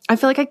 I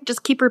feel like I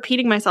just keep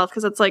repeating myself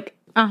because it's like,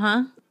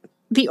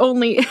 the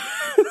only...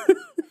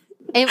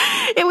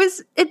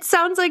 It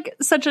sounds like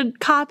such a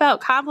cop-out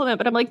compliment,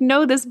 but I'm like,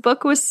 no, this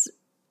book was,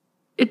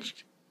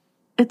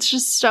 it's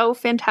just so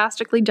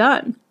fantastically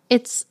done.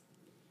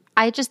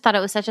 I just thought it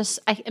was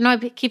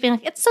I keep being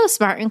like, it's so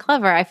smart and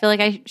clever. I feel like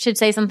I should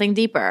say something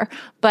deeper,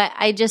 but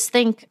I just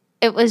think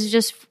it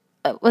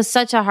was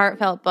such a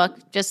heartfelt book.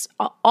 Just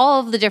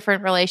all of the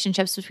different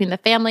relationships between the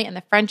family and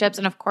the friendships.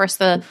 And of course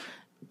the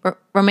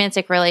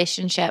romantic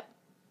relationship.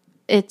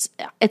 It's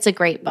a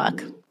great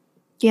book.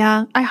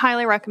 Yeah, I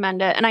highly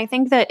recommend it. And I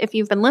think that if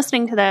you've been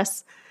listening to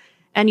this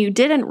and you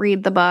didn't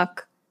read the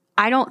book,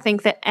 I don't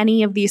think that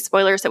any of these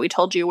spoilers that we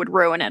told you would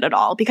ruin it at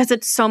all because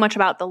it's so much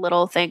about the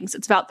little things.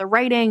 It's about the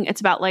writing.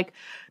 It's about like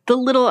the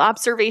little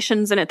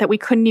observations in it that we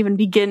couldn't even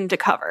begin to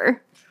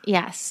cover.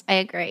 Yes, I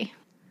agree.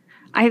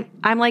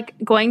 I'm like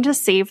going to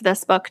save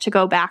this book to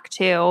go back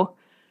to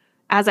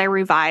as I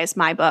revise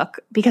my book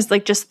because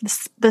like just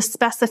the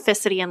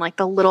specificity and like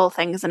the little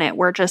things in it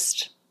were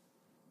just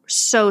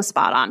so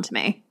spot on to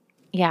me.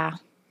 Yeah.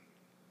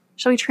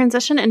 Shall we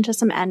transition into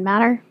some end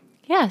matter?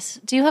 Yes.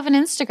 Do you have an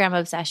Instagram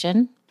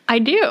obsession? I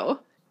do.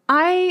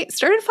 I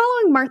started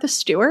following Martha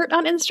Stewart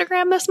on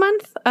Instagram this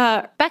month.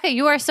 Becca,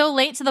 you are so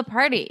late to the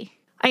party.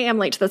 I am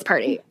late to this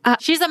party.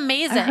 She's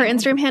amazing. Her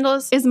Instagram handle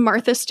is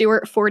Martha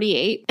Stewart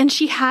 48. And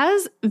she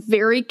has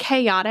very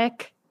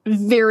chaotic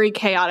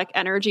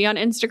energy on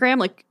Instagram.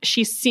 Like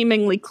she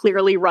seemingly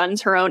clearly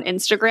runs her own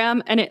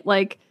Instagram. And it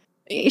like,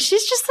 she's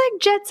just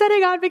like jet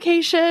setting on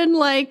vacation,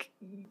 like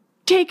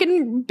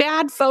taking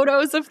bad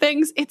photos of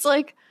things. It's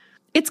like,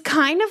 it's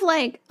kind of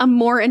like a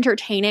more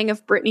entertaining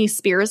of Britney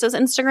Spears'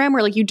 Instagram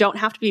where like you don't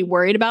have to be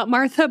worried about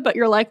Martha, but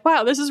you're like,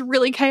 wow, this is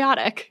really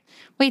chaotic.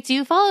 Wait, do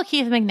you follow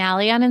Keith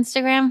McNally on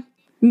Instagram?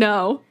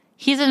 No.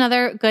 He's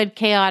another good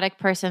chaotic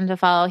person to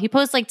follow. He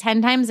posts like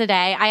 10 times a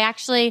day. I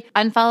actually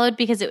unfollowed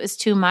because it was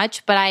too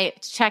much, but I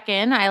check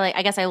in.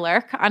 I guess I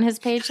lurk on his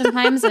page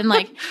sometimes and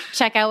like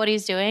check out what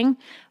he's doing.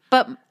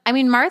 But I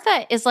mean,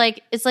 Martha is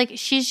like, it's like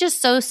she's just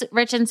so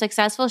rich and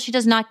successful. She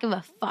does not give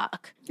a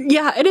fuck.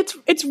 Yeah, and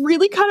it's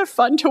really kind of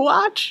fun to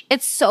watch.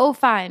 It's so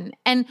fun.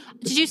 And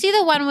did you see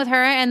the one with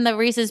her and the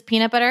Reese's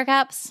peanut butter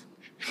cups?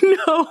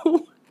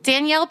 No.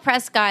 Danielle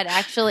Prescott,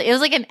 actually, it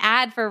was like an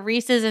ad for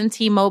Reese's and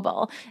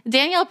T-Mobile.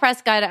 Danielle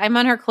Prescott, I'm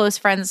on her close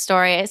friend's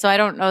story, so I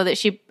don't know that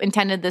she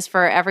intended this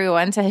for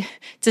everyone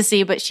to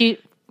see, but she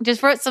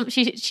just wrote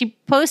she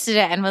posted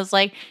it and was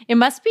like, it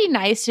must be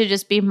nice to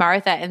just be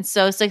Martha and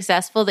so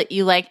successful that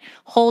you like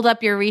hold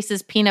up your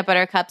Reese's peanut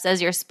butter cups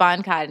as your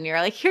spawn card and you're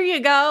like, here you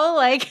go.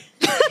 Like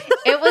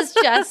it was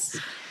just,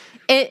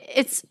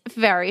 it's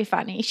very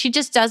funny. She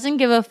just doesn't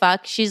give a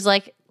fuck. She's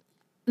like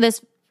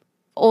this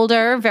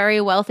older,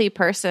 very wealthy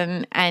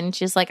person. And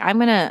she's like, I'm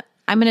going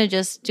to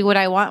just do what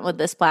I want with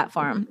this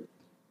platform.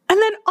 And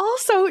then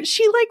also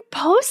she like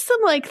posts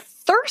some like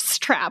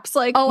thirst traps.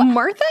 Like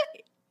Martha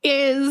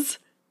is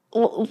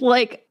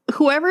like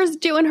whoever's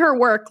doing her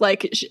work,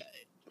 like she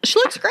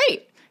looks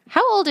great.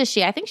 How old is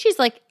she? I think she's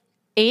like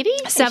 80?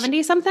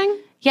 70 something?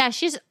 Yeah,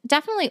 she's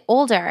definitely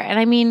older. And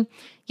I mean,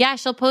 yeah,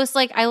 she'll post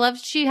like,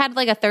 she had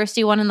like a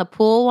thirsty one in the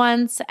pool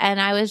once. And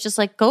I was just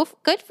like,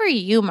 good for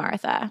you,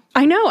 Martha.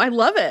 I know. I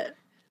love it.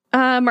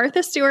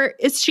 Martha Stewart,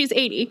 she's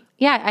 80.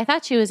 Yeah, I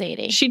thought she was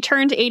 80. She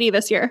turned 80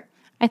 this year.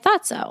 I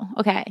thought so.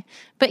 Okay.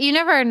 But you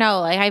never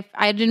know. Like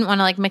I didn't want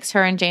to like mix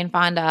her and Jane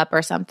Fonda up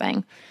or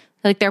something.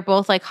 Like they're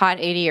both like hot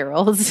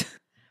 80-year-olds.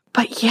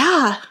 But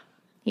yeah.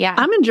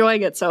 I'm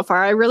enjoying it so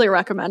far. I really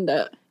recommend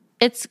it.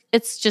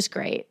 It's just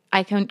great.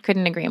 I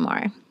couldn't agree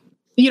more.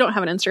 You don't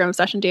have an Instagram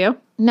obsession, do you?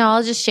 No,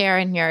 I'll just share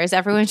in yours.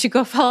 Everyone should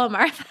go follow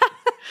Martha.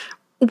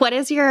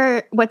 What's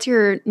your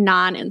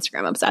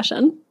non-Instagram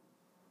obsession?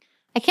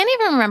 I can't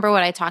even remember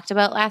what I talked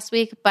about last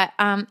week, but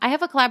I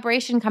have a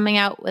collaboration coming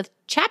out with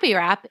Chappie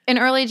Wrap in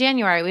early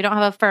January. We don't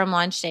have a firm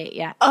launch date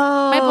yet.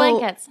 Oh, my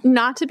blankets.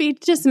 Not to be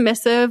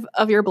dismissive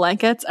of your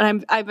blankets,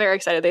 and I'm very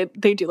excited.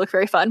 They do look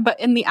very fun. But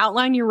in the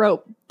outline, you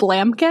wrote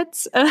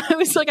blankets, and I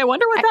was like, I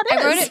wonder what that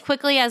is. I wrote it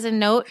quickly as a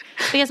note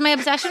because my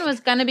obsession was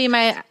going to be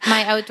my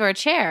outdoor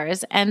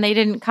chairs, and they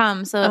didn't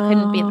come, so it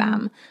couldn't be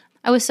them.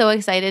 I was so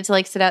excited to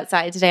like sit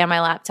outside today on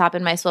my laptop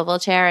in my swivel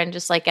chair and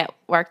just like get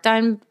work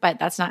done, but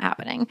that's not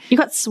happening. You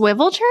got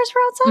swivel chairs for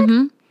outside?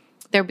 Mm-hmm.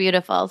 They're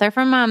beautiful. They're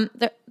from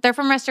they're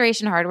from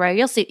Restoration Hardware.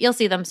 You'll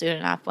see them soon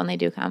enough when they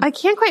do come. I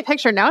can't quite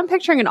picture. Now I'm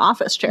picturing an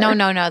office chair.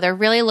 No. They're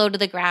really low to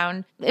the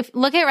ground.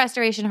 Look at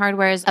Restoration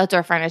Hardware's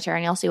outdoor furniture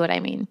and you'll see what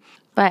I mean.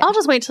 But I'll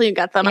just wait till you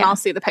get them and I'll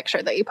see the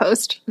picture that you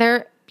post.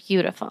 They're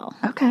beautiful.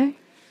 Okay.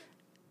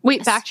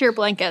 Wait, back to your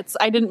blankets.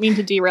 I didn't mean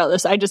to derail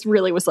this. I just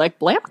really was like,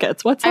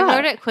 blankets? What's that? I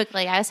wrote it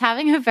quickly. I was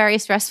having a very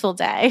stressful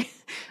day.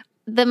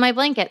 My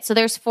blankets. So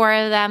there's 4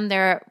 of them.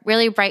 They're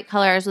really bright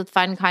colors with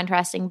fun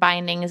contrasting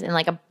bindings and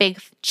like a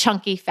big,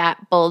 chunky,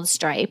 fat, bold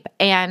stripe.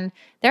 And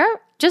they're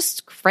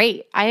just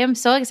great. I am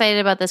so excited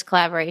about this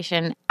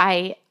collaboration.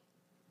 I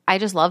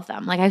just love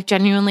them. Like I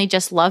genuinely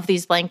just love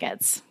these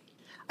blankets.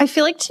 I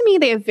feel like to me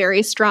they have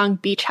very strong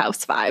beach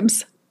house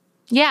vibes.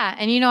 Yeah.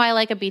 And I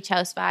like a beach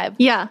house vibe.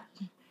 Yeah.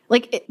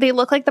 Like they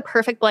look like the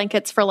perfect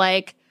blankets for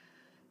like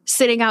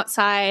sitting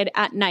outside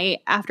at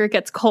night after it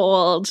gets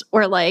cold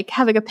or like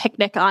having a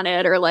picnic on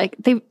it or like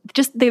they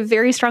have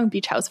very strong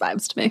beach house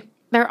vibes to me.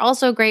 They're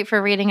also great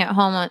for reading at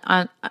home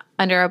on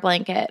under a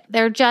blanket.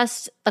 They're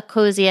just the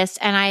coziest.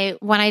 And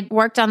when I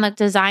worked on the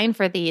design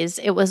for these,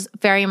 it was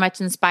very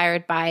much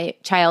inspired by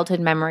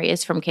childhood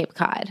memories from Cape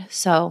Cod.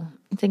 So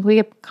I think we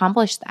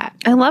accomplished that.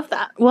 I love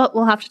that.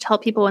 We'll have to tell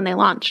people when they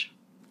launch.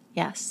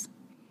 Yes.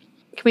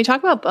 Can we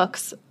talk about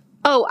books?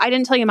 Oh, I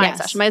didn't tell you my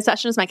obsession. My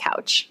obsession is my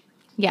couch.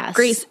 Yes.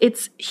 Grace,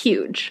 it's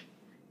huge.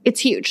 It's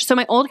huge. So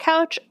my old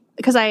couch,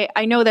 because I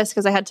know this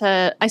because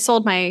I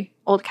sold my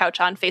old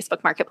couch on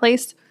Facebook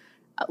Marketplace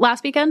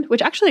last weekend,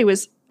 which actually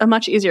was a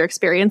much easier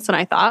experience than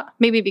I thought.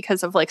 Maybe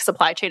because of like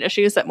supply chain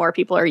issues that more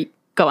people are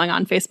going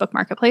on Facebook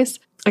Marketplace.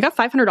 I got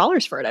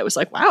 $500 for it. I was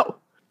like, wow.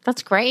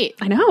 That's great.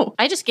 I know.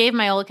 I just gave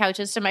my old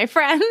couches to my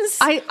friends,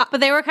 but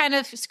they were kind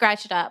of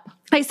scratched up.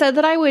 I said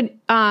that I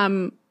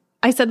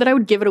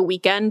would give it a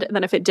weekend. And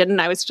then if it didn't,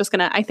 I was just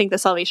I think the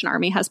Salvation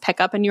Army has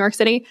pickup in New York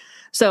City.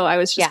 So I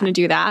was just going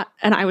to do that.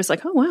 And I was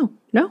like, oh, wow.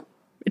 No,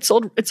 it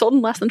sold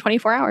in less than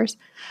 24 hours.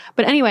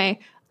 But anyway,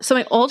 so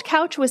my old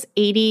couch was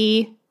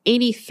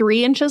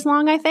 83 inches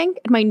long, I think.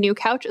 And my new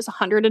couch is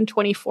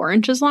 124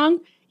 inches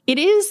long. It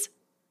is,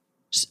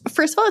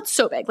 first of all, it's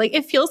so big. Like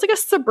it feels like a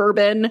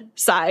suburban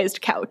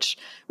sized couch,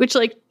 which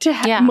like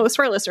most of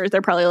our listeners,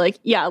 they're probably like,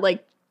 yeah,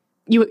 like,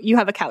 you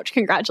have a couch.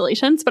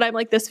 Congratulations. But I'm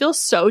like, this feels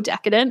so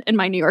decadent in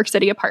my New York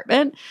City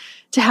apartment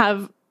to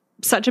have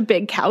such a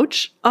big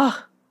couch.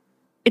 Oh,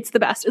 it's the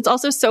best. It's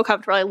also so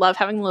comfortable. I love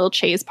having the little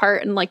chaise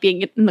part and like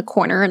being in the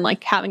corner and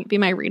like having it be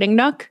my reading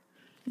nook.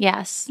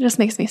 Yes. It just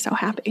makes me so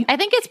happy. I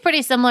think it's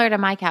pretty similar to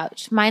my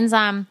couch. Mine's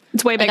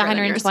it's way bigger, like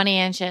 120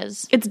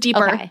 inches. It's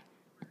deeper. Okay.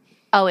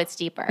 Oh, it's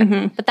deeper.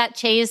 Mm-hmm. But that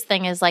chaise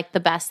thing is like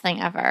the best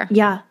thing ever.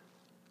 Yeah.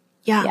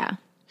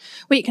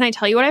 Wait, can I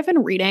tell you what I've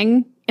been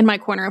reading in my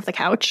corner of the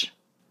couch?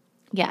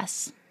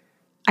 Yes.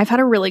 I've had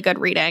a really good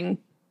reading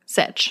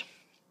sitch.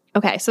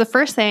 Okay, so the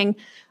first thing,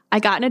 I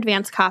got an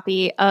advance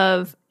copy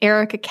of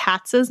Erica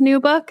Katz's new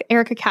book.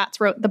 Erica Katz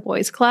wrote The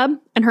Boys Club,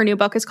 and her new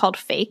book is called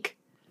Fake.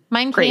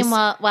 Mine Grace. came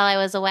while I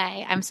was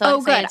away. I'm so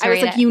excited to I was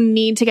read like, it. you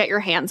need to get your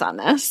hands on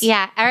this.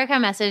 Yeah, Erica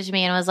messaged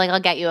me and was like, I'll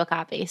get you a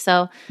copy.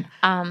 So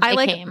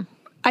it came.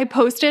 I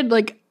posted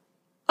like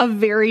a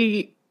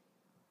very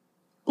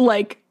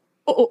like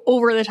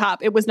over the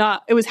top. It was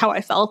how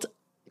I felt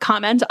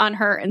comment on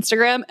her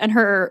Instagram, and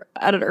her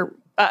editor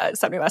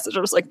sent me a message. I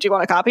was like, do you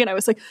want a copy? And I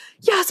was like,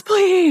 yes,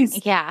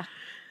 please. Yeah.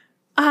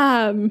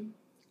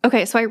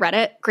 Okay, so I read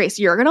it. Grace,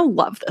 you're going to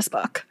love this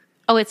book.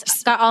 Oh,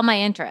 it's got all my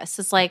interests.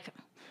 It's like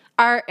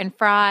art and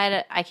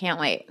fraud. I can't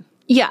wait.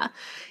 Yeah.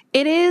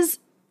 It is.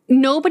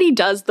 Nobody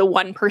does the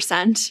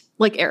 1%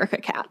 like Erica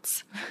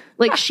Katz.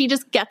 Like, she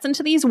just gets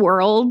into these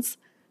worlds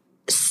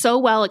so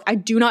well. Like, I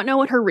do not know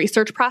what her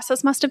research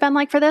process must have been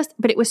like for this,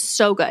 but it was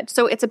so good.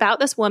 So it's about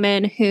this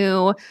woman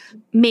who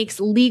makes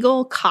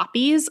legal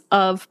copies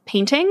of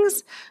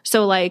paintings.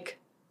 So like,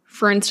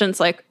 for instance,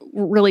 like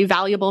really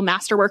valuable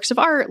masterworks of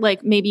art,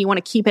 like maybe you want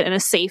to keep it in a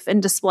safe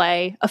and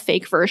display a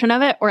fake version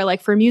of it, or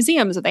like for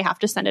museums that they have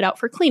to send it out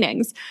for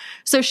cleanings.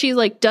 So she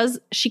like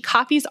she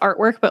copies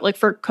artwork, but like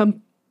for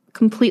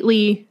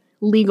completely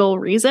legal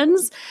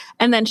reasons.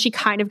 And then she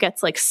kind of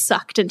gets like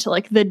sucked into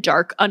like the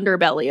dark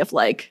underbelly of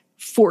like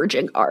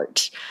forging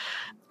art.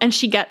 And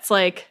she gets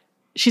like,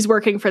 she's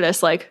working for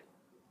this like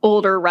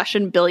older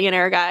Russian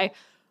billionaire guy.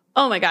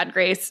 Oh my God,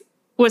 Grace,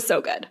 was so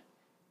good.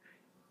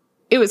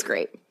 It was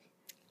great.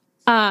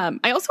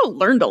 I also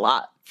learned a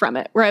lot from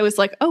it, where I was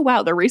like, oh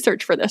wow, the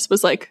research for this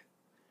was like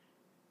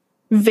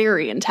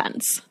very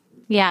intense.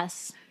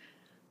 Yes.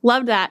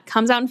 Loved that.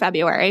 Comes out in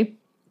February.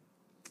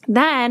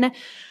 Then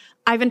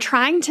I've been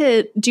trying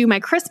to do my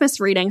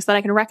Christmas reading so that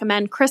I can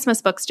recommend Christmas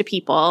books to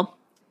people,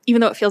 even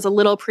though it feels a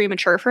little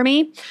premature for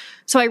me.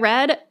 So I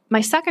read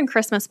my second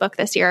Christmas book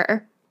this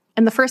year,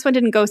 and the first one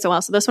didn't go so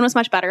well. So this one was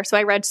much better. So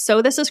I read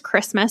So This Is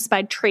Christmas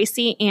by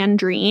Tracy Ann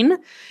Dreen.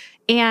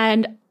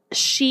 And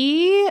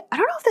I don't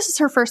know if this is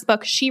her first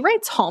book. She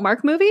writes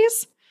Hallmark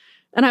movies.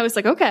 And I was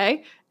like,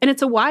 okay. And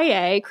it's a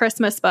YA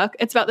Christmas book.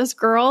 It's about this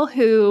girl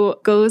who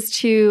goes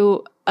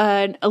to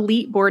an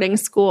elite boarding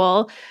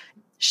school.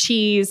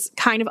 She's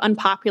kind of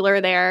unpopular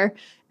there.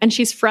 And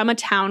she's from a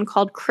town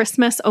called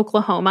Christmas,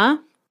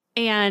 Oklahoma.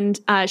 And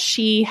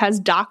she has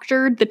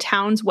doctored the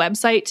town's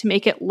website to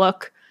make it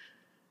look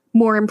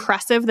more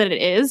impressive than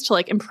it is, to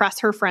like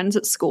impress her friends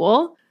at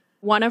school.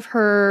 One of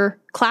her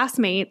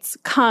classmates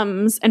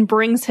comes and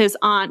brings his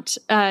aunt,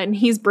 and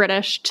he's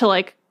British, to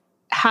like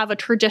have a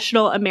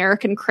traditional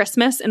American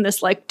Christmas in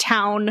this like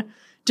town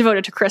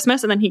devoted to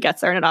Christmas. And then he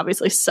gets there and it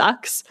obviously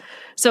sucks.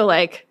 So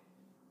like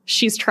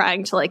she's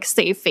trying to like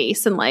save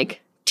face and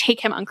like take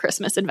him on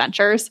Christmas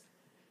adventures.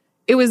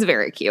 It was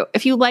very cute.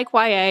 If you like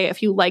YA,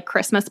 if you like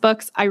Christmas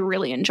books, I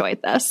really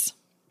enjoyed this.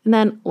 And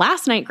then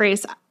last night,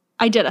 Grace,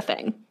 I did a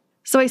thing.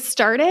 So I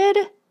started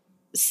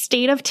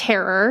State of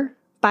Terror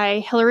by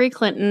Hillary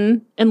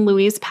Clinton and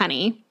Louise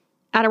Penny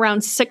at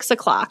around 6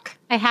 o'clock.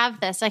 I have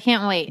this. I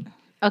can't wait.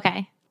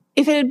 Okay.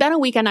 If it had been a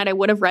weekend night, I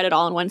would have read it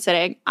all in one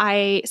sitting.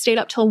 I stayed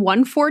up till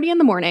 1:40 in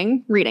the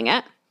morning reading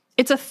it.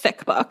 It's a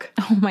thick book.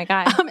 Oh my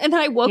God. And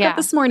then I woke up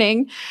this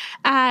morning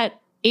at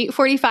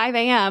 8:45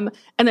 a.m.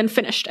 and then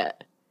finished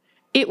it.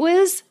 It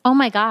was oh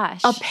my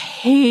gosh, a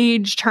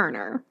page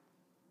turner.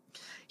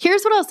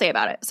 Here's what I'll say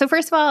about it. So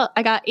first of all,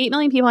 I got 8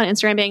 million people on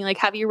Instagram being like,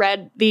 have you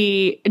read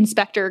the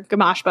Inspector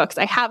Gamache books?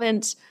 I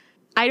haven't.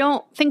 I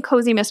don't think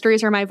cozy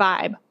mysteries are my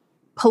vibe.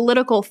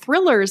 Political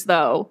thrillers,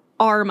 though,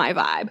 are my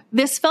vibe.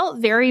 This felt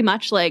very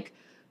much like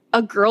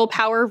a girl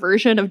power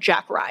version of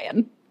Jack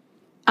Ryan,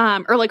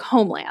 or like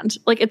Homeland.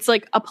 Like it's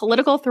like a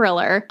political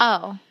thriller.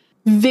 Oh.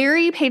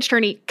 Very page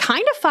turny,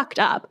 kind of fucked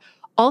up.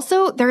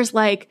 Also, there's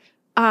like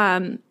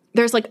a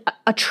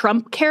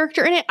Trump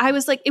character in it.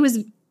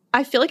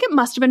 I feel like it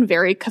must have been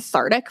very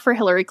cathartic for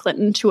Hillary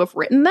Clinton to have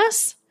written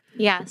this.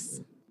 Yes.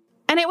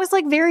 And it was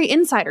like very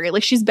insidery.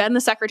 Like she's been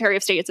the Secretary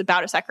of State. It's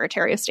about a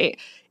Secretary of State.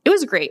 It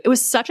was great. It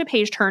was such a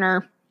page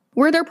turner.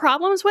 Were there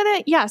problems with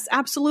it? Yes,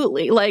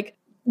 absolutely. Like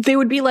they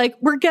would be like,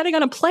 we're getting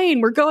on a plane.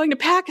 We're going to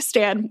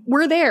Pakistan.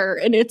 We're there.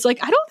 And it's like,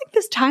 I don't think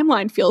this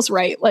timeline feels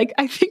right. Like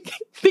I think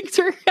things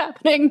are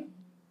happening.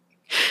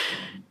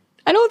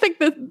 I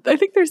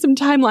think there's some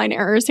timeline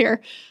errors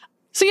here.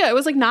 So yeah, it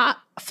was like not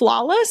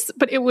flawless,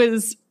 but it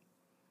was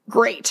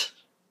great.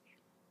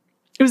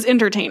 It was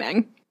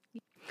entertaining.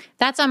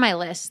 That's on my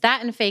list.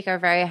 That and Fake are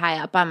very high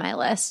up on my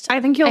list.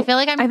 I think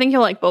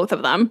you'll like both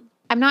of them.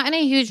 I'm not in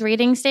a huge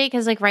reading state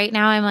because like right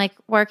now I'm like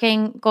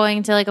working,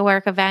 going to like a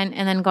work event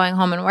and then going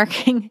home and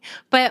working.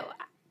 But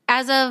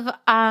as of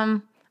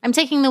I'm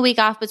taking the week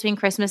off between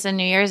Christmas and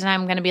New Year's, and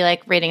I'm going to be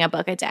like reading a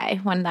book a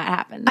day when that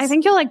happens. I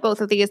think you'll like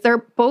both of these. They're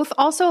both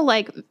also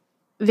like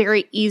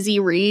very easy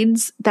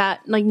reads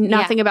that like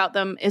nothing about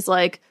them is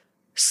like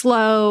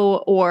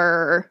slow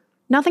or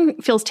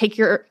nothing feels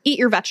eat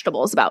your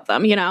vegetables about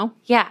them, you know?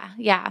 Yeah,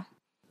 yeah.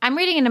 I'm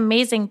reading an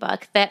amazing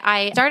book that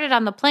I started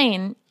on the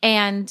plane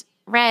and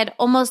read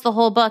almost the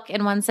whole book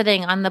in one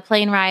sitting on the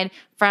plane ride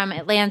from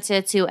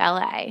Atlanta to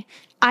LA.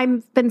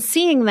 I've been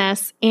seeing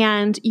this,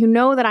 and you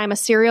know that I'm a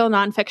serial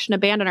nonfiction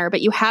abandoner,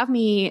 but you have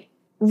me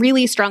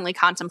really strongly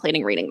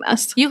contemplating reading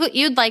this.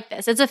 You'd like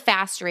this. It's a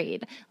fast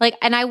read.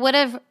 And I would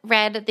have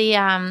read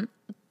the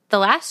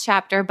last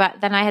chapter,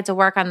 but then I had to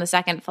work on the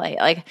second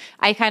flight.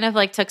 I kind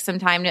of took some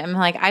time I'm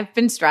I've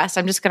been stressed.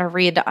 I'm just going to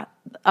read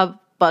a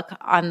book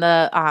on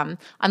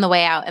the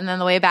way out. And then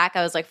the way back,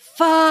 I was like,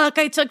 fuck,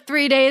 I took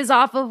 3 days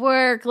off of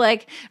work.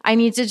 I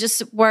need to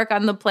just work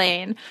on the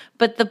plane.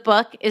 But the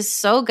book is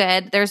so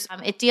good.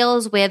 It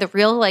deals with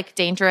real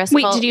dangerous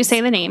Wait, cults. did you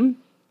say the name?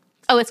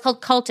 Oh, it's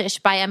called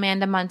Cultish by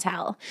Amanda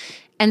Montell.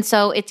 And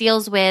so it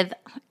deals with,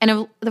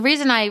 and the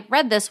reason I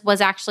read this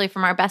was actually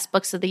from our Best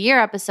Books of the Year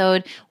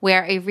episode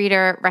where a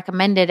reader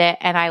recommended it.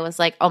 And I was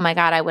like, oh my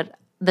God,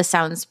 this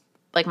sounds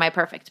like my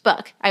perfect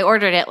book. I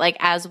ordered it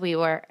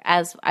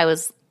as I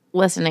was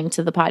listening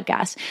to the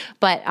podcast.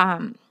 But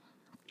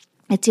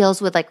it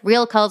deals with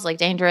real cults,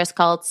 dangerous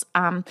cults,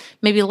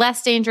 maybe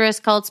less dangerous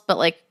cults,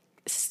 but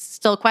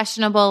still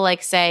questionable,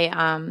 say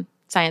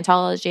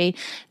Scientology.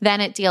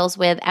 Then it deals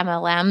with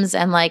MLMs,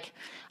 and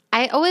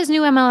I always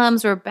knew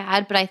MLMs were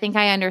bad, but I think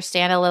I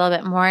understand a little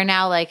bit more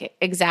now,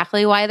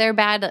 exactly why they're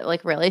bad.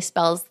 That really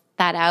spells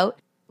that out.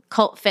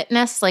 Cult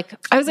fitness, I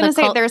was going to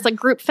say there's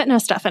group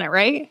fitness stuff in it,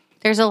 right?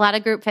 There's a lot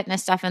of group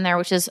fitness stuff in there,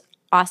 which is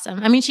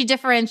awesome. I mean, she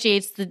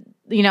differentiates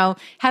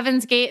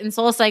Heaven's Gate and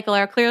Soul Cycle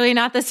are clearly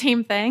not the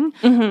same thing,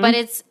 but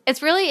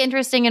it's really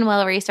interesting and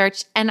well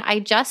researched. And I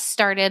just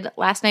started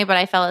last night, but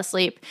I fell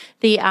asleep,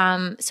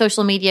 the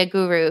social media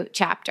guru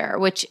chapter,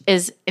 which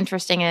is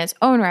interesting in its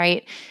own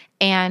right.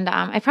 And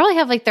I probably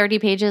have 30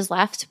 pages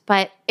left,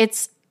 but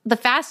it's the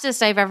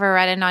fastest I've ever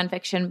read a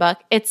nonfiction book.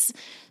 It's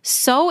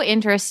so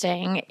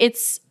interesting.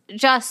 It's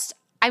just,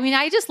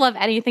 I just love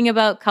anything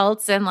about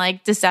cults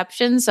and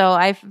deception. So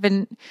I've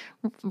been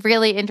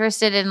really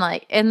interested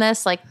in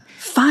this.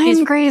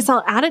 Fine, Grace,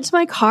 I'll add it to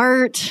my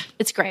cart.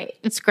 It's great.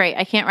 It's great.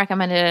 I can't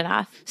recommend it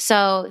enough.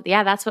 So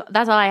yeah, that's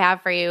all I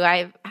have for you.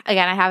 I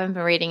haven't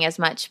been reading as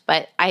much,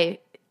 but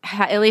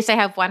at least I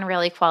have one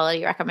really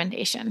quality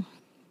recommendation.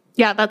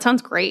 Yeah, that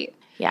sounds great.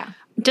 Yeah.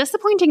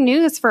 Disappointing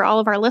news for all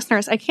of our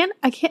listeners. I can't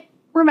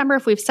remember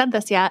if we've said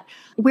this yet.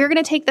 We're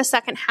going to take the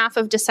second half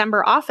of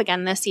December off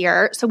again this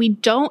year. So we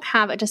don't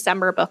have a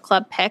December book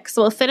club pick.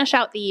 So we'll finish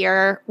out the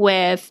year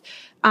with,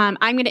 I'm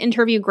going to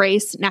interview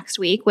Grace next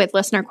week with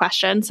listener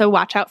questions. So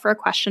watch out for a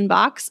question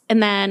box.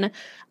 And then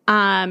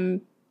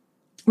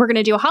we're going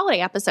to do a holiday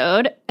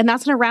episode, and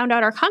that's going to round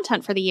out our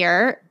content for the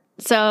year.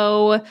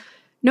 So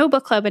no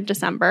book club in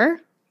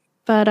December,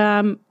 but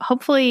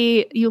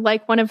hopefully you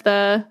like one of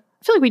I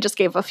feel like we just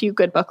gave a few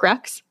good book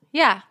recs.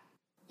 Yeah.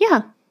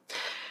 Yeah.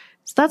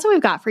 So that's what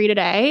we've got for you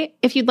today.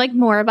 If you'd like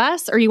more of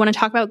us or you want to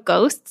talk about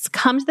ghosts,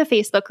 come to the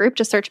Facebook group.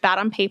 Just search Bad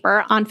on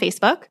Paper on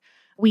Facebook.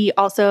 We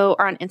also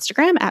are on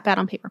Instagram at Bad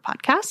on Paper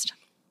Podcast.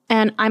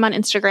 And I'm on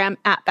Instagram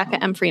at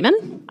Becca M.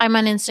 Freeman. I'm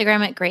on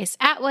Instagram at Grace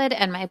Atwood,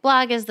 and my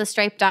blog is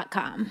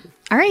thestripe.com.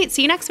 All right.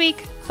 See you next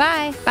week.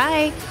 Bye.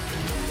 Bye.